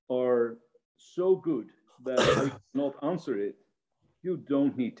are so good that I cannot answer it, you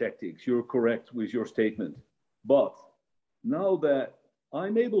don't need tactics. You're correct with your statement. But now that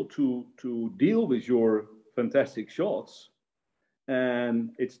I'm able to deal with your fantastic shots,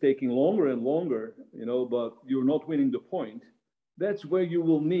 and it's taking longer and longer, but you're not winning the point, that's where you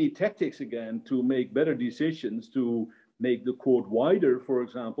will need tactics again to make better decisions, to make the court wider, for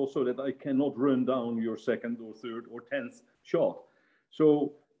example, so that I cannot run down your second or third or 10th shot.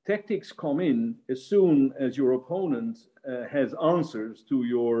 So tactics come in as soon as your opponent has answers to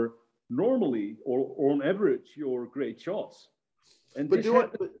your normally or on average your great shots. And but do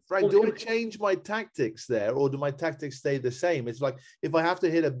I change my tactics there, or do my tactics stay the same? It's like, if I have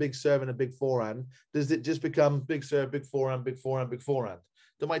to hit a big serve and a big forehand, does it just become big serve, big forehand, big forehand, big forehand?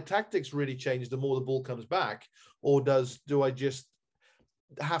 Do my tactics really change the more the ball comes back, or do I just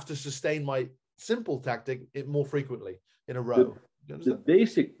have to sustain my simple tactic more frequently in a row? The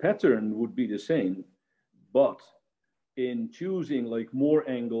basic pattern would be the same, but in choosing like more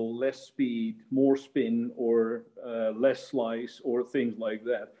angle, less speed, more spin, or less slice, or things like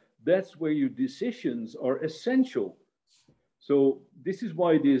that, that's where your decisions are essential. So this is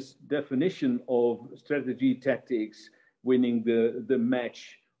why this definition of strategy, tactics, winning the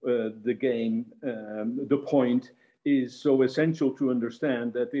match, the game, the point, is so essential to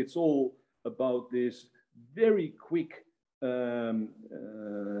understand that it's all about this very quick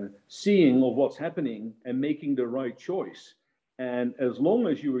seeing of what's happening and making the right choice. And as long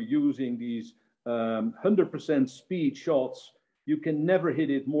as you are using these 100% speed shots, you can never hit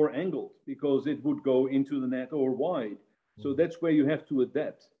it more angled because it would go into the net or wide. So that's where you have to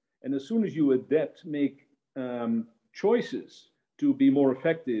adapt. And as soon as you adapt, make choices to be more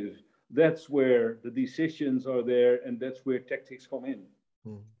effective, that's where the decisions are there, and that's where tactics come in.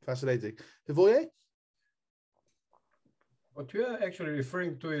 Fascinating. Hrvoje? What you are actually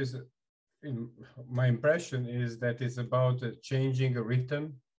referring to is, in my impression, is that it's about changing a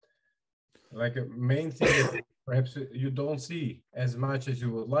rhythm. Like a main thing that perhaps you don't see as much as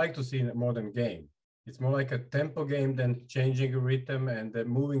you would like to see in a modern game. It's more like a tempo game than changing a rhythm and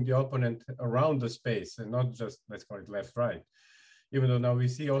moving the opponent around the space, and not just, let's call it left, right. Even though now we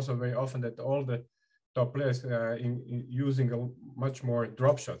see also very often that all the top players are using much more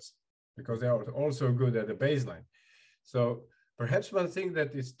drop shots because they are also good at the baseline. So perhaps one thing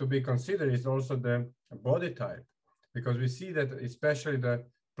that is to be considered is also the body type, because we see that especially the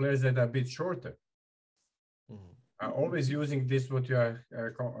players that are a bit shorter are always using this, what we are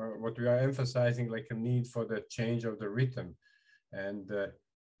emphasizing, like a need for the change of the rhythm. And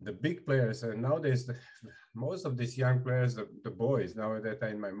the big players, nowadays, most of these young players, the boys now that are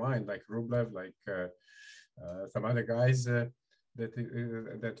in my mind, like Rublev, like some other guys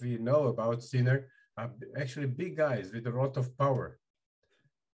that we know about, Sinner, are actually big guys with a lot of power.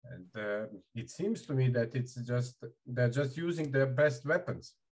 And it seems to me that they're just using their best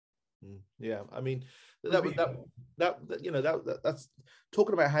weapons. Yeah, I mean, that's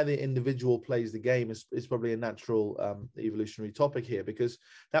talking about how the individual plays the game is probably a natural evolutionary topic here, because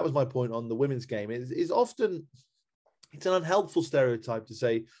that was my point on the women's game. Is often it's an unhelpful stereotype to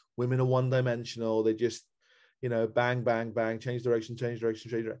say women are one-dimensional. They just bang, bang, bang, change direction.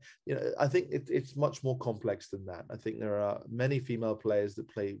 I think it's much more complex than that. I think there are many female players that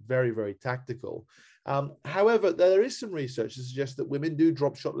play very, very tactical. However, there is some research to suggest that women do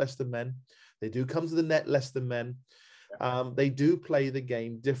drop shot less than men. They do come to the net less than men. They do play the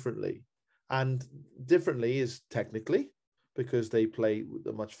game differently. And differently is technically, because they play with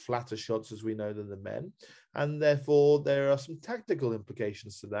the much flatter shots, as we know, than the men. And therefore, there are some tactical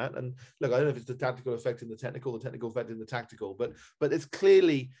implications to that. And look, I don't know if it's the tactical affecting the technical affecting the tactical, but it's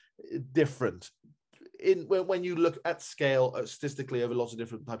clearly different when you look at scale statistically over lots of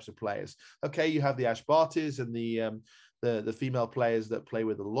different types of players. Okay, you have the Ash Bartys and the female players that play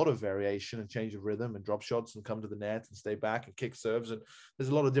with a lot of variation and change of rhythm and drop shots and come to the net and stay back and kick serves. And there's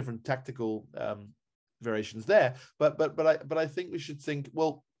a lot of different tactical variations there. But I think we should think,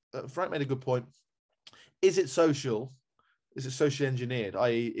 well, Frank made a good point. Is it social? Is it socially engineered?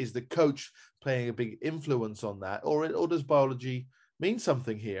 I.e., is the coach playing a big influence on that? Or does biology mean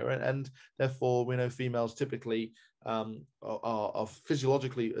something here? And therefore, we know females typically are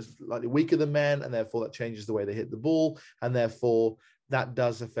physiologically slightly weaker than men, and therefore that changes the way they hit the ball, and therefore that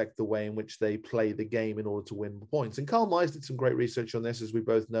does affect the way in which they play the game in order to win points. And Karl Mayes did some great research on this, as we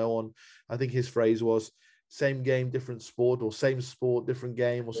both know. On, I think his phrase was "same game, different sport," or "same sport, different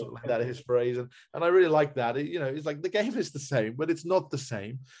game," or something like that. His phrase, and I really like that. It's like the game is the same, but it's not the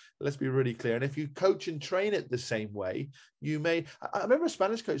same. Let's be really clear. And if you coach and train it the same way, you may. I remember a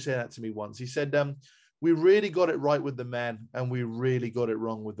Spanish coach saying that to me once. He said, "We really got it right with the men, and we really got it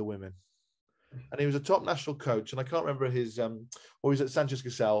wrong with the women." And he was a top national coach, and I can't remember his, or he was at Sanchez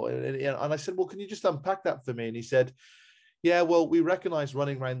Casal. And I said, well, can you just unpack that for me? And he said, yeah, well, we recognize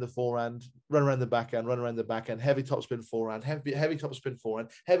running around the forehand, run around the backhand, run around the backhand, heavy topspin forehand, heavy topspin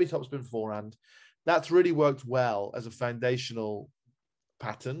forehand, heavy topspin forehand. That's really worked well as a foundational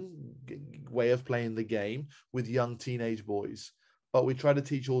pattern, way of playing the game with young teenage boys. But we try to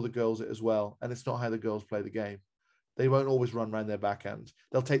teach all the girls it as well. And it's not how the girls play the game. They won't always run around their backhand.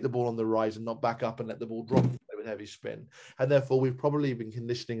 They'll take the ball on the rise and not back up and let the ball drop with heavy spin. And therefore, we've probably been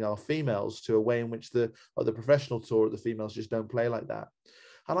conditioning our females to a way in which the professional tour, the females just don't play like that.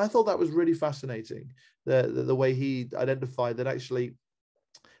 And I thought that was really fascinating, the way he identified that actually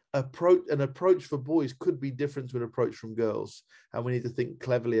an approach for boys could be different to an approach from girls. And we need to think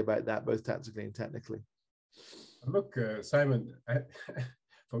cleverly about that, both tactically and technically. Look, Simon,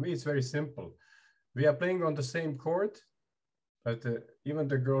 for me, it's very simple. We are playing on the same court, but even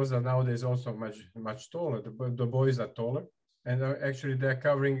the girls are nowadays also much taller. The boys are taller, and actually they're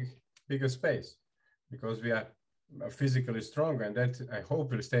covering bigger space because we are physically stronger, and that I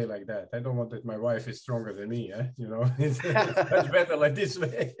hope will stay like that. I don't want that my wife is stronger than me. It's much better like this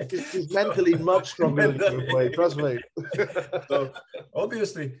way. She's mentally much stronger than you, trust me. So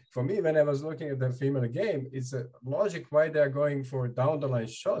obviously, for me, when I was looking at the female game, it's a logic why they're going for down the line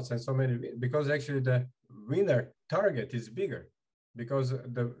shots and so many, because actually the winner target is bigger, because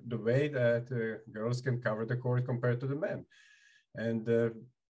the way that girls can cover the court compared to the men, and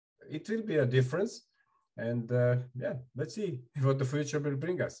it will be a difference. And let's see what the future will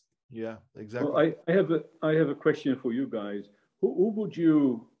bring us. Yeah, exactly. Well, I have a question for you guys. Who would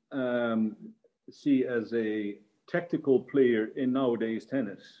you see as a tactical player in nowadays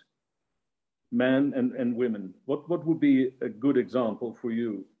tennis, men and women? What would be a good example for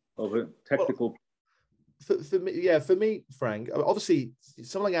you of a tactical? Well, for me, Frank, obviously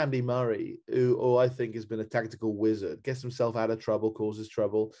someone like Andy Murray, who I think has been a tactical wizard, gets himself out of trouble, causes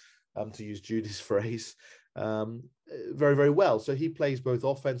trouble. To use Judy's phrase, very, very well. So he plays both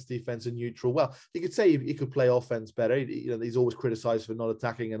offense, defense, and neutral well. You could say he could play offense better. He's always criticized for not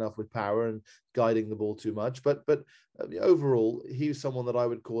attacking enough with power and guiding the ball too much. But overall, he was someone that I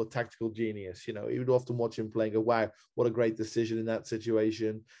would call a tactical genius. You would often watch him playing, go, wow, what a great decision in that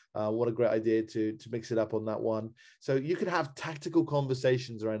situation. What a great idea to mix it up on that one. So you could have tactical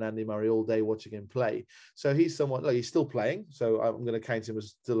conversations around Andy Murray all day watching him play. So he's someone, he's still playing. So I'm going to count him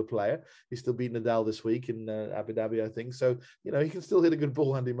as still a player. He's still beating Nadal this week in Abu Dhabi, I think. So, he can still hit a good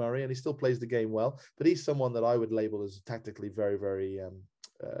ball, Andy Murray, and he still plays the game well. But he's someone that I would label as tactically very, very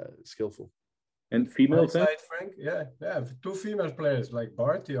skillful. And female side, Frank, yeah, two female players like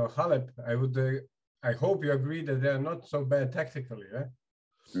Barty or Halep. I hope you agree that they are not so bad tactically, yeah.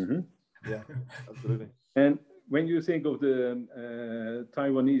 Mm-hmm. Yeah, absolutely. And when you think of the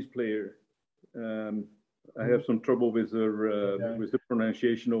Taiwanese player, I have some trouble with her with the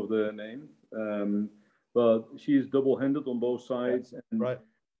pronunciation of the name, but she's double-handed on both sides, and right.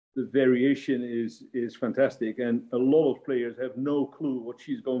 The variation is fantastic, and a lot of players have no clue what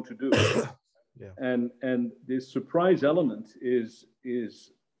she's going to do. Yeah. And this surprise element is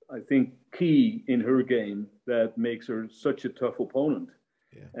I think key in her game that makes her such a tough opponent.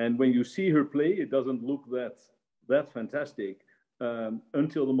 Yeah. And when you see her play, it doesn't look that fantastic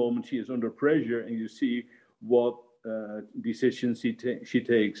until the moment she is under pressure, and you see what decisions she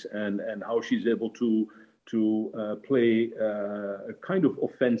takes and how she's able to play a kind of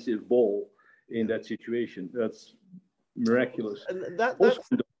offensive ball in that situation. That's miraculous. And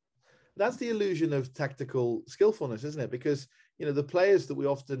that's the illusion of tactical skillfulness, isn't it? Because, you know, the players that we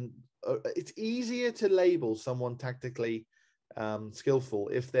often, it's easier to label someone tactically skillful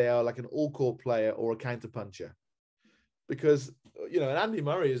if they are like an all-court player or a counter-puncher. Because, you know, and Andy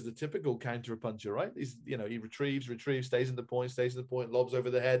Murray is the typical counter-puncher, right? He's, you know, he retrieves, stays in the point, lobs over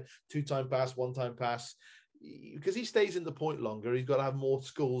the head, 2-time pass, 1-time pass. Because he stays in the point longer, he's got to have more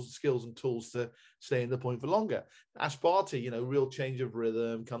skills and tools to stay in the point for longer. Ash Barty, you know, real change of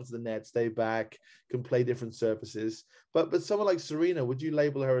rhythm, come to the net, stay back, can play different surfaces. But someone like Serena, would you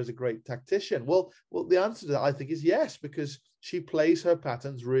label her as a great tactician? Well, the answer to that, I think, is yes, because she plays her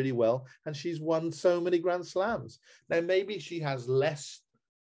patterns really well, and she's won so many Grand Slams. Now, maybe she has less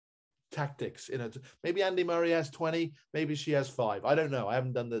tactics in it. Maybe Andy Murray has 20, maybe she has 5. I don't know. I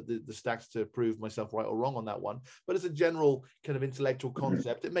haven't done the stacks to prove myself right or wrong on that one, but it's a general kind of intellectual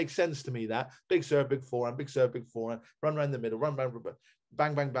concept. It makes sense to me that big serve, big forehand, run around the middle, run,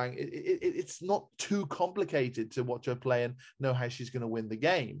 bang, bang, bang. It's not too complicated to watch her play and know how she's going to win the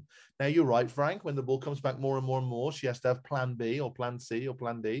game. Now, you're right, Frank, when the ball comes back more and more and more, she has to have plan B or plan C or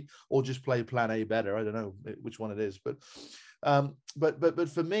plan D, or just play plan A better. I don't know which one it is, but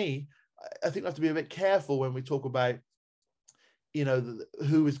for me, I think we have to be a bit careful when we talk about, you know,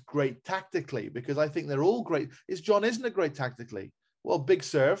 who is great tactically, because I think they're all great. John Isner great tactically? Well, big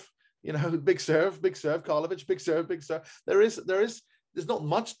serve, you know, big serve, Karlovic, big serve. There's not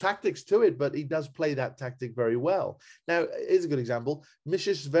much tactics to it, but he does play that tactic very well. Now, here's a good example.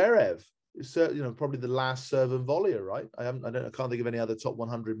 Misha Zverev, you know, probably the last serve and volleyer, right? I can't think of any other top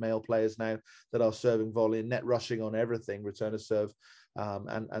 100 male players now that are serving volley and net rushing on everything, return of serve,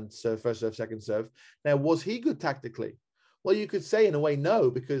 and serve, first serve, second serve. Now, was he good tactically? Well, you could say in a way,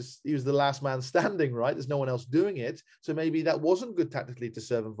 no, because he was the last man standing, right? There's no one else doing it. So maybe that wasn't good tactically to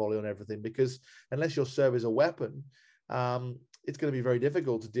serve and volley on everything, because unless your serve is a weapon, it's going to be very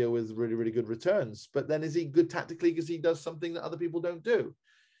difficult to deal with really, really good returns. But then is he good tactically because he does something that other people don't do?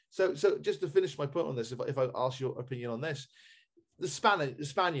 So just to finish my point on this, if I ask your opinion on this, the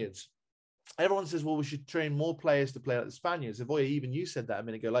Spaniards, everyone says, well, we should train more players to play like the Spaniards. Avoya, even you said that a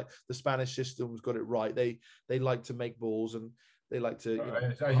minute ago, like the Spanish system's got it right. They like to make balls and they like to. You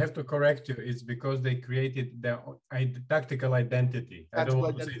know, I have to correct you. It's because they created their tactical identity. I don't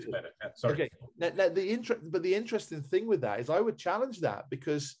want to say it better. Sorry. Okay. Now the interesting thing with that is I would challenge that,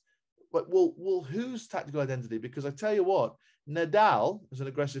 because, well, whose tactical identity? Because I tell you what, Nadal, as an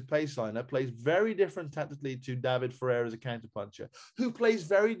aggressive paceliner, plays very different tactically to David Ferrer as a counterpuncher, who plays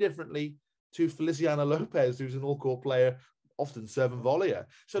very differently to Feliciano Lopez, who's an all-court player, often serve and volleyer.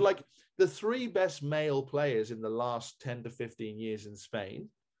 So, like, the 3 best male players in the last 10 to 15 years in Spain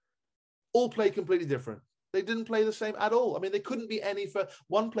all play completely different. They didn't play the same at all. I mean, they couldn't be any for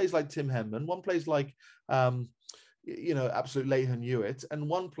one plays like Tim Henman, one plays like you know, absolute Leighton Hewitt, and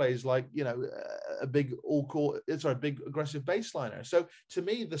one plays like, you know, a big big aggressive baseliner. So to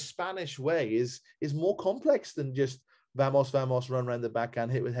me, the Spanish way is more complex than just vamos, run around the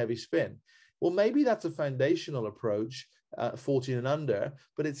backhand, hit with heavy spin. Well, maybe that's a foundational approach, 14 and under,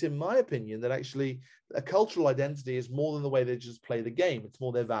 but it's in my opinion that actually a cultural identity is more than the way they just play the game. It's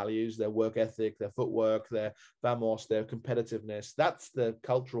more their values, their work ethic, their footwork, their vamos, their competitiveness. That's the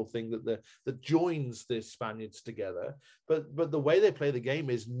cultural thing that joins the Spaniards together. But the way they play the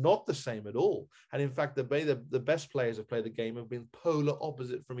game is not the same at all. And in fact, the way the best players have played the game have been polar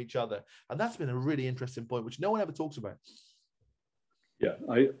opposite from each other. And that's been a really interesting point, which no one ever talks about. Yeah,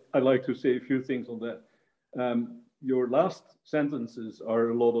 I'd like to say a few things on that. Your last sentences are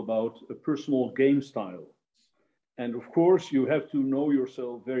a lot about a personal game style. And of course, you have to know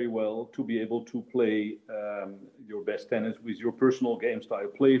yourself very well to be able to play your best tennis with your personal game style.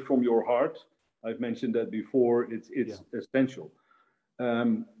 Play from your heart. I've mentioned that before. It's essential.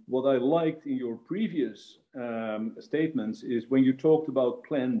 What I liked in your previous statements is when you talked about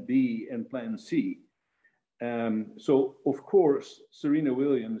plan B and plan C. So, of course, Serena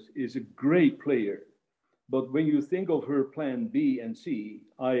Williams is a great player. But when you think of her plan B and C,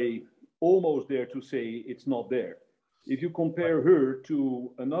 I almost dare to say it's not there. If you compare her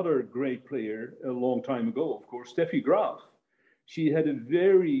to another great player a long time ago, of course, Steffi Graf, she had a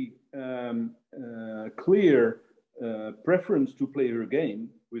very clear preference to play her game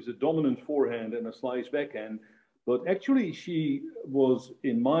with a dominant forehand and a slice backhand. But actually, she was,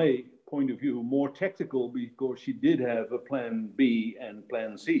 in my point of view, more tactical because she did have a plan B and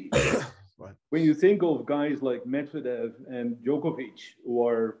plan C. Right. When you think of guys like Medvedev and Djokovic, who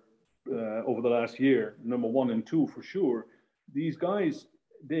are over the last year, number 1 and 2 for sure. These guys,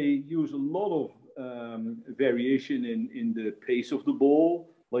 they use a lot of variation in the pace of the ball,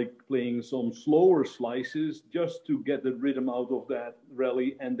 like playing some slower slices just to get the rhythm out of that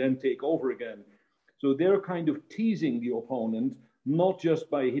rally and then take over again. So they're kind of teasing the opponent, not just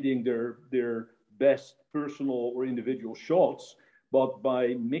by hitting their best personal or individual shots, but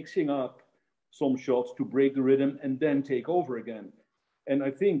by mixing up some shots to break the rhythm and then take over again. And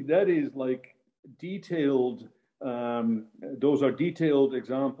I think that is like detailed, those are detailed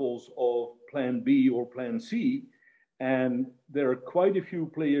examples of plan B or plan C. And there are quite a few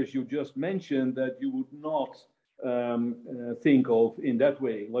players you just mentioned that you would not think of in that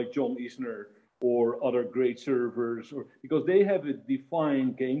way, like John Isner or other great servers, or because they have a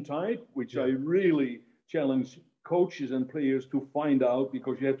defined game type, which I really challenge coaches and players to find out,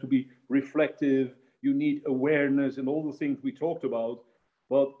 because you have to be reflective, you need awareness and all the things we talked about.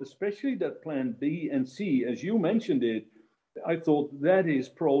 But especially that plan B and C, as you mentioned it, I thought that is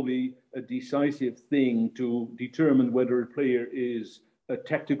probably a decisive thing to determine whether a player is a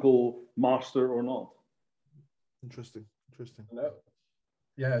tactical master or not. Interesting.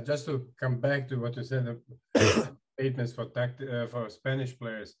 Yeah, just to come back to what you said, statements for Spanish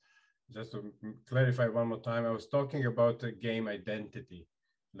players, just to clarify one more time, I was talking about the game identity,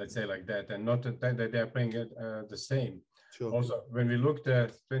 let's say like that, and not that they are playing it the same. Sure. Also, when we looked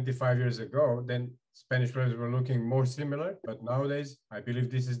at 25 years ago, then Spanish players were looking more similar, but nowadays, I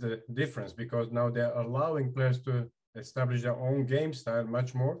believe this is the difference, because now they're allowing players to establish their own game style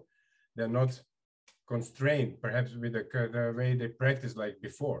much more. They're not constrained, perhaps with the way they practice like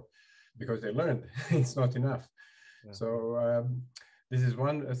before, because they learned it's not enough. Yeah. So this is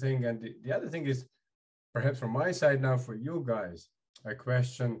one thing. And the other thing is, perhaps from my side now for you guys, a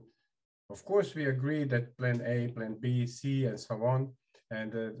question. Of course, we agree that plan A, plan B, C, and so on,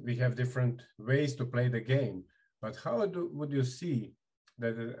 and we have different ways to play the game. But how would you see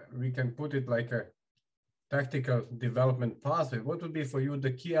that we can put it like a tactical development pathway? What would be for you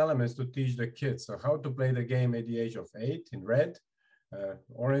the key elements to teach the kids? So how to play the game at the age of 8 in red,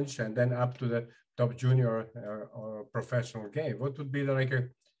 orange, and then up to the top junior or professional game? What would be like a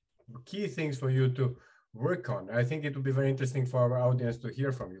key things for you to work on? I think it would be very interesting for our audience to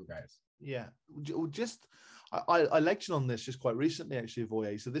hear from you guys. Yeah, just I lectured on this just quite recently, actually,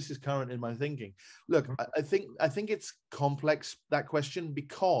 Voye. So this is current in my thinking. Look, I think it's complex, that question,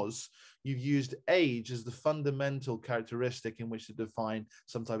 because you've used age as the fundamental characteristic in which to define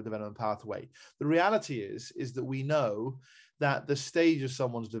some type of development pathway. The reality is that we know that the stage of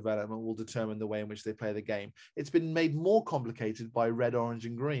someone's development will determine the way in which they play the game. It's been made more complicated by red, orange,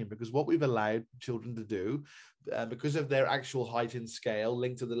 and green, because what we've allowed children to do, because of their actual height in scale,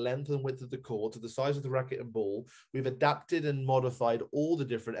 linked to the length and width of the court, to the size of the racket and ball, we've adapted and modified all the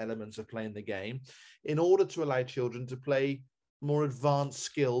different elements of playing the game in order to allow children to play more advanced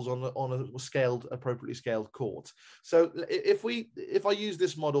skills on a appropriately scaled court. So if I use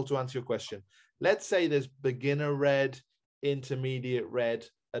this model to answer your question, let's say there's beginner red, intermediate red,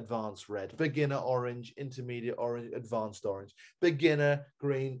 advanced red, beginner orange, intermediate orange, advanced orange, beginner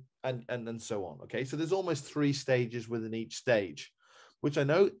green, and so on. Okay, so there's almost 3 stages within each stage, which I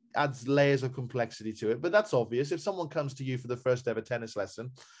know adds layers of complexity to it, but that's obvious. If someone comes to you for the first ever tennis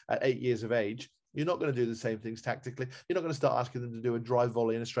lesson at 8 years of age, you're not going to do the same things tactically. You're not going to start asking them to do a drive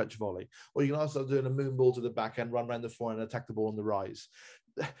volley and a stretch volley, or you're going to start doing a moon ball to the backhand, run around the forehand, and attack the ball on the rise.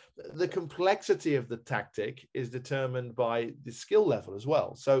 The complexity of the tactic is determined by the skill level as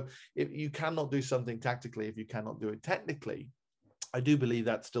well. So if you cannot do something tactically if you cannot do it technically. I do believe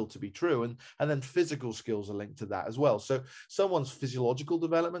that's still to be true. And then physical skills are linked to that as well. So someone's physiological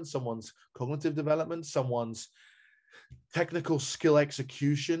development, someone's cognitive development, someone's technical skill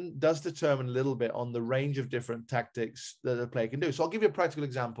execution does determine a little bit on the range of different tactics that a player can do. So I'll give you a practical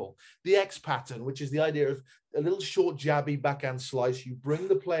example. The X pattern, which is the idea of a little short jabby backhand slice. You bring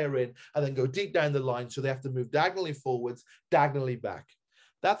the player in and then go deep down the line, so they have to move diagonally forwards, diagonally back.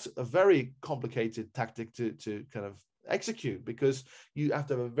 That's a very complicated tactic to kind of execute, because you have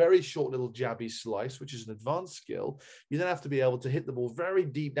to have a very short little jabby slice, which is an advanced skill. You then have to be able to hit the ball very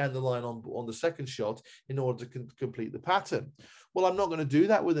deep down the line on the second shot in order to complete the pattern. Well, I'm not going to do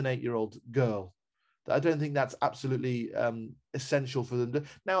that with an 8-year-old girl. I don't think that's absolutely essential for them.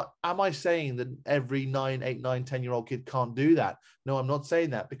 Now, am I saying that every 9, 8, 9, 10-year-old kid can't do that? No, I'm not saying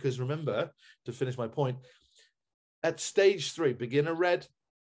that, because remember, to finish my point, at stage 3, beginner red,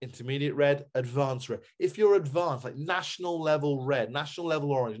 intermediate red, advanced red. If you're advanced, like national level red, national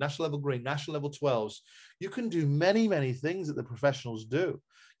level orange, national level green, national level 12s, you can do many, many things that the professionals do.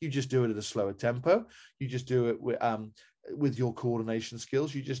 You just do it at a slower tempo. You just do it with with your coordination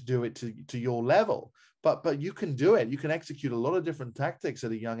skills. You just do it to your level. But you can do it. You can execute a lot of different tactics at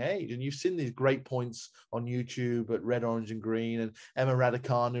a young age. And you've seen these great points on YouTube at Red, Orange, and Green. And Emma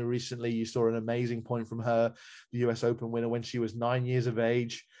Raducanu recently, you saw an amazing point from her, the US Open winner, when she was 9 years of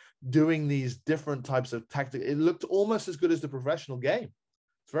age, doing these different types of tactics. It looked almost as good as the professional game.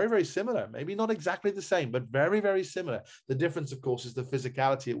 It's very, very similar. Maybe not exactly the same, but very, very similar. The difference, of course, is the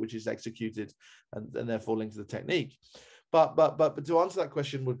physicality at which it's executed and therefore linked to the technique. But to answer that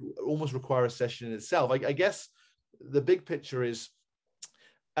question would almost require a session in itself. I guess the big picture is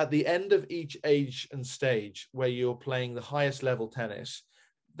at the end of each age and stage where you're playing the highest level tennis,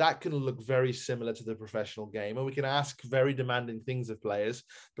 that can look very similar to the professional game. And we can ask very demanding things of players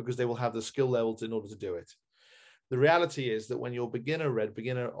because they will have the skill levels in order to do it. The reality is that when you're beginner red,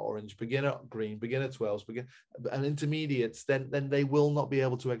 beginner orange, beginner green, beginner 12s, and intermediates, then they will not be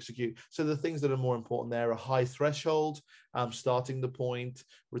able to execute. So the things that are more important there are high threshold, starting the point,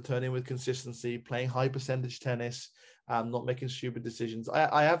 returning with consistency, playing high percentage tennis, not making stupid decisions.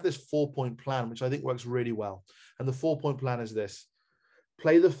 I have this 4-point plan, which I think works really well. And the 4-point plan is this: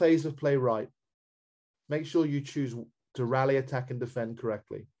 play the phase of play right. Make sure you choose to rally, attack, and defend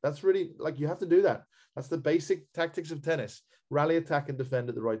correctly. That's really, like, you have to do that. That's the basic tactics of tennis. Rally, attack, and defend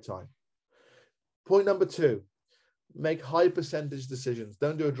at the right time. Point number 2, make high percentage decisions.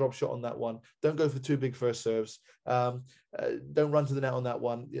 Don't do a drop shot on that one. Don't go for 2 big first serves. Don't run to the net on that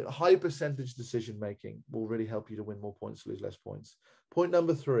one. High percentage decision making will really help you to win more points, lose less points. Point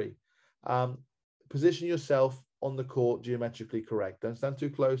number 3, position yourself on the court geometrically correct. Don't stand too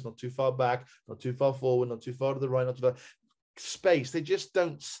close, not too far back, not too far forward, not too far to the right, not too far. Space. They just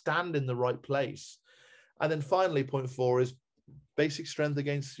don't stand in the right place. And then finally, point 4 is basic strength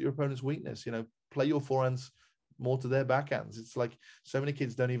against your opponent's weakness. Play your forehands more to their backhands. It's like so many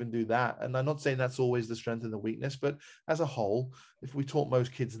kids don't even do that. And I'm not saying that's always the strength and the weakness, but as a whole, if we taught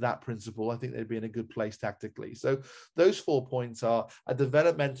most kids that principle, I think they'd be in a good place tactically. So those 4 points are a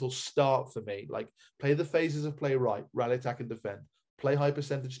developmental start for me. Like, play the phases of play right, rally, attack, and defend, play high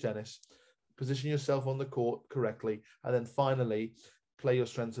percentage tennis, position yourself on the court correctly, and then finally, play your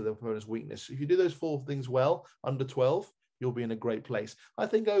strengths to the opponent's weakness. If you do those 4 things well, under 12, you'll be in a great place. I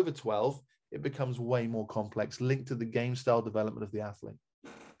think over 12, it becomes way more complex, linked to the game style development of the athlete.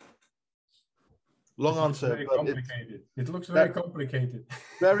 Long answer. Very complicated. It looks very complicated.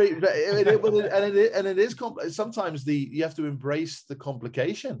 It is complex. Sometimes you have to embrace the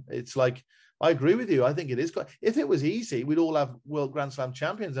complication. It's like, I agree with you. I think it is. If it was easy, we'd all have World Grand Slam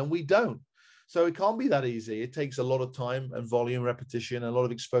champions, and we don't. So it can't be that easy. It takes a lot of time and volume, repetition, a lot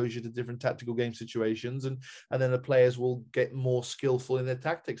of exposure to different tactical game situations. And then the players will get more skillful in their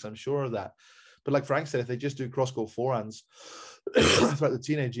tactics. I'm sure of that. But like Frank said, if they just do cross-court forehands throughout the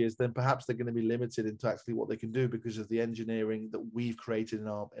teenage years, then perhaps they're going to be limited into actually what they can do because of the engineering that we've created in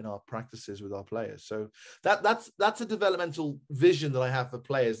our practices with our players. So that's a developmental vision that I have for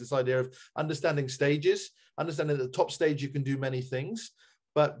players, this idea of understanding stages, understanding that the top stage you can do many things.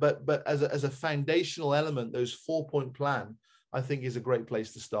 But as a foundational element, those 4-point plan, I think, is a great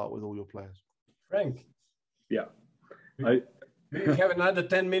place to start with all your players. Frank. Yeah. We have another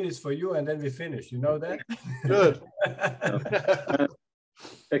 10 minutes for you, and then we finish. You know that? Good.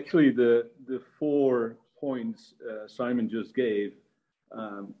 Actually, the 4 points Simon just gave,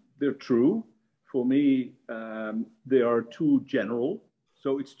 they're true. For me, they are too general.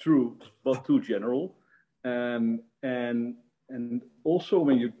 So it's true, but too general. And also,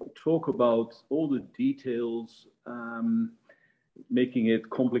 when you talk about all the details, making it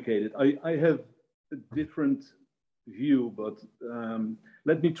complicated, I have a different view, but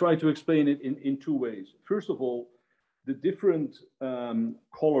let me try to explain it in 2 ways. First of all, the different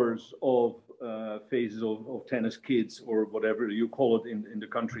colors of phases of tennis kids, or whatever you call it in the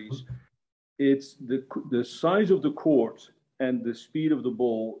countries, it's the size of the court and the speed of the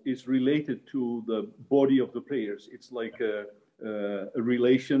ball is related to the body of the players. It's like a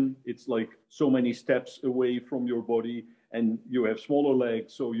relation. It's like so many steps away from your body, and you have smaller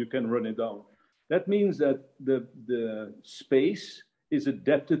legs, so you can run it down. That means that the space is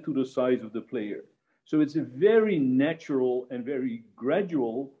adapted to the size of the player. So it's a very natural and very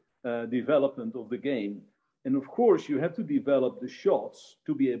gradual development of the game. And of course, you have to develop the shots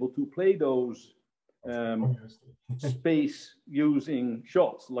to be able to play those space-using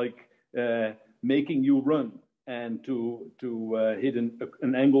shots, like making you run, and to hit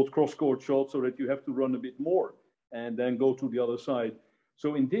an angled cross-court shot so that you have to run a bit more and then go to the other side.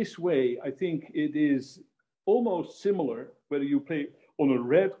 So in this way, I think it is almost similar whether you play on a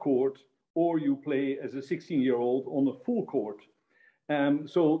red court or you play as a 16-year-old on a full court.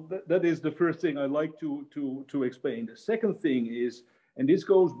 So that is the first thing I like to explain. The second thing is, and this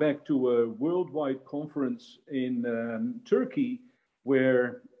goes back to a worldwide conference in Turkey,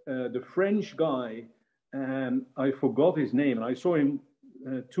 where the French guy, I forgot his name, and I saw him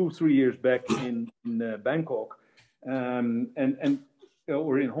 2-3 years back in Bangkok,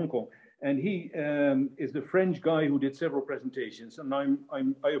 or in Hong Kong. And he is the French guy who did several presentations. And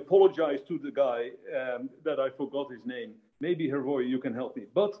I apologize to the guy that I forgot his name. Maybe Hervoy, you can help me.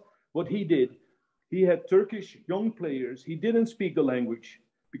 But what he did, he had Turkish young players. He didn't speak the language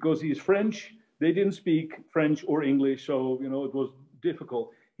because he's French. They didn't speak French or English, so it was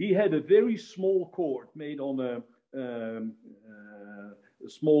difficult. He had a very small court made on a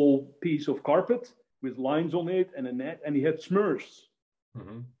small piece of carpet with lines on it and a net, and he had Smurfs.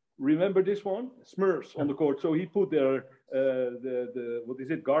 Mm-hmm. Remember this one? Smurfs on the court. So he put there what is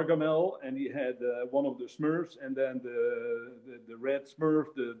it, Gargamel, and he had one of the Smurfs, and then the red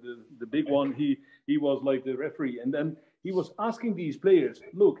Smurf, the big one. He was like the referee, and then he was asking these players,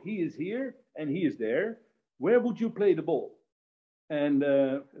 look, he is here and he is there. Where would you play the ball? And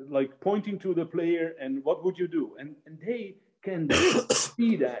like pointing to the player, and what would you do? And they can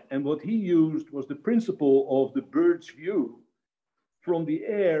see that. And what he used was the principle of the bird's view. From the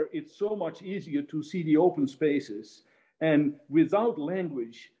air, it's so much easier to see the open spaces. And without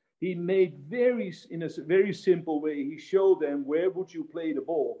language, he made in a very simple way, he showed them, where would you play the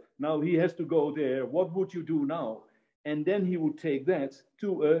ball? Now he has to go there. What would you do now? And then he would take that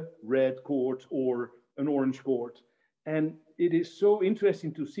to a red court or an orange court. And it is so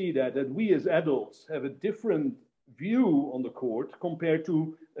interesting to see that we as adults have a different view on the court compared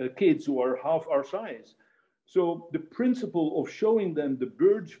to kids who are half our size. So the principle of showing them the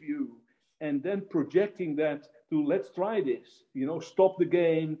bird's view and then projecting that to, let's try this, stop the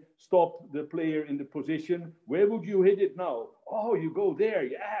game, stop the player in the position. Where would you hit it now? Oh, you go there.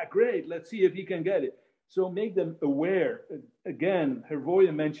 Yeah, great. Let's see if he can get it. So make them aware. Again,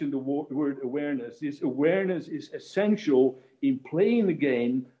 Hervoy mentioned the word awareness. This awareness is essential in playing the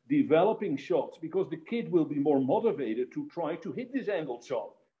game, developing shots, because the kid will be more motivated to try to hit this angled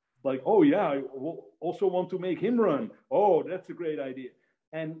shot. Like, oh yeah, I also want to make him run. Oh, that's a great idea.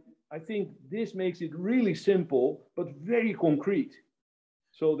 And I think this makes it really simple, but very concrete.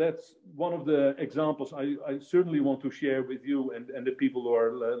 So that's one of the examples I certainly want to share with you and the people who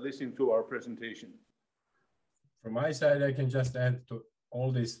are listening to our presentation. From my side, I can just add to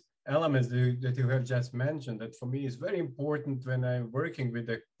all these elements that you have just mentioned, that for me is very important when I'm working with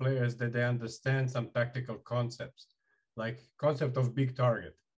the players, that they understand some tactical concepts, like concept of big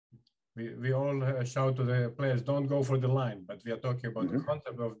target. We all shout to the players, don't go for the line, but we are talking about the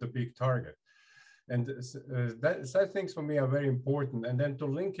concept of the big target. And that things for me are very important. And then to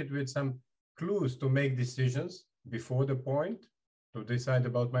link it with some clues to make decisions before the point, to decide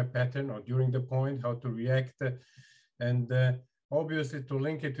about my pattern, or during the point, how to react. And obviously to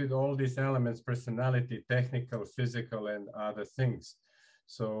link it with all these elements, personality, technical, physical, and other things.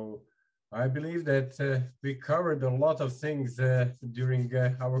 So I believe that we covered a lot of things during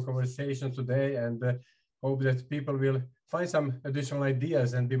our conversation today, and hope that people will find some additional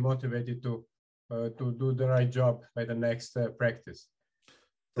ideas and be motivated to do the right job by the next practice.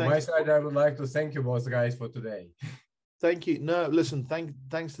 From my side, I would like to thank you both guys for today. Thank you. No, listen,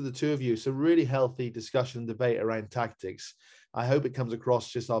 thanks to the two of you. It's a really healthy discussion and debate around tactics. I hope it comes across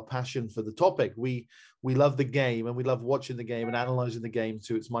just our passion for the topic. We love the game, and we love watching the game and analyzing the game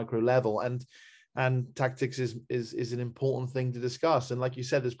to its micro level. And tactics is an important thing to discuss. And like you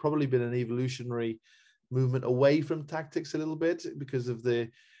said, there's probably been an evolutionary movement away from tactics a little bit because of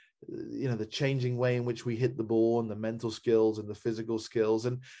the changing way in which we hit the ball, and the mental skills and the physical skills.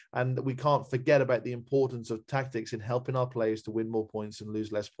 And we can't forget about the importance of tactics in helping our players to win more points and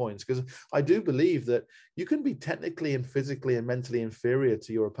lose less points. Because I do believe that you can be technically and physically and mentally inferior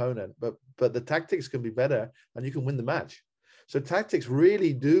to your opponent, but the tactics can be better and you can win the match. So tactics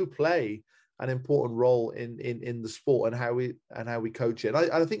really do play an important role in the sport and how we coach it.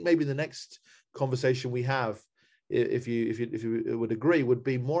 And I think maybe the next conversation we have, if you would agree, would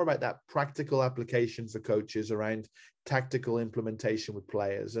be more about that practical application for coaches around tactical implementation with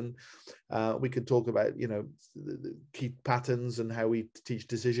players. And we could talk about, the key patterns and how we teach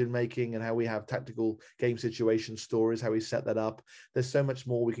decision making and how we have tactical game situation stories, how we set that up. There's so much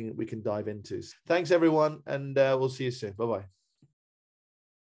more we can dive into. Thanks everyone, and we'll see you soon. Bye-bye.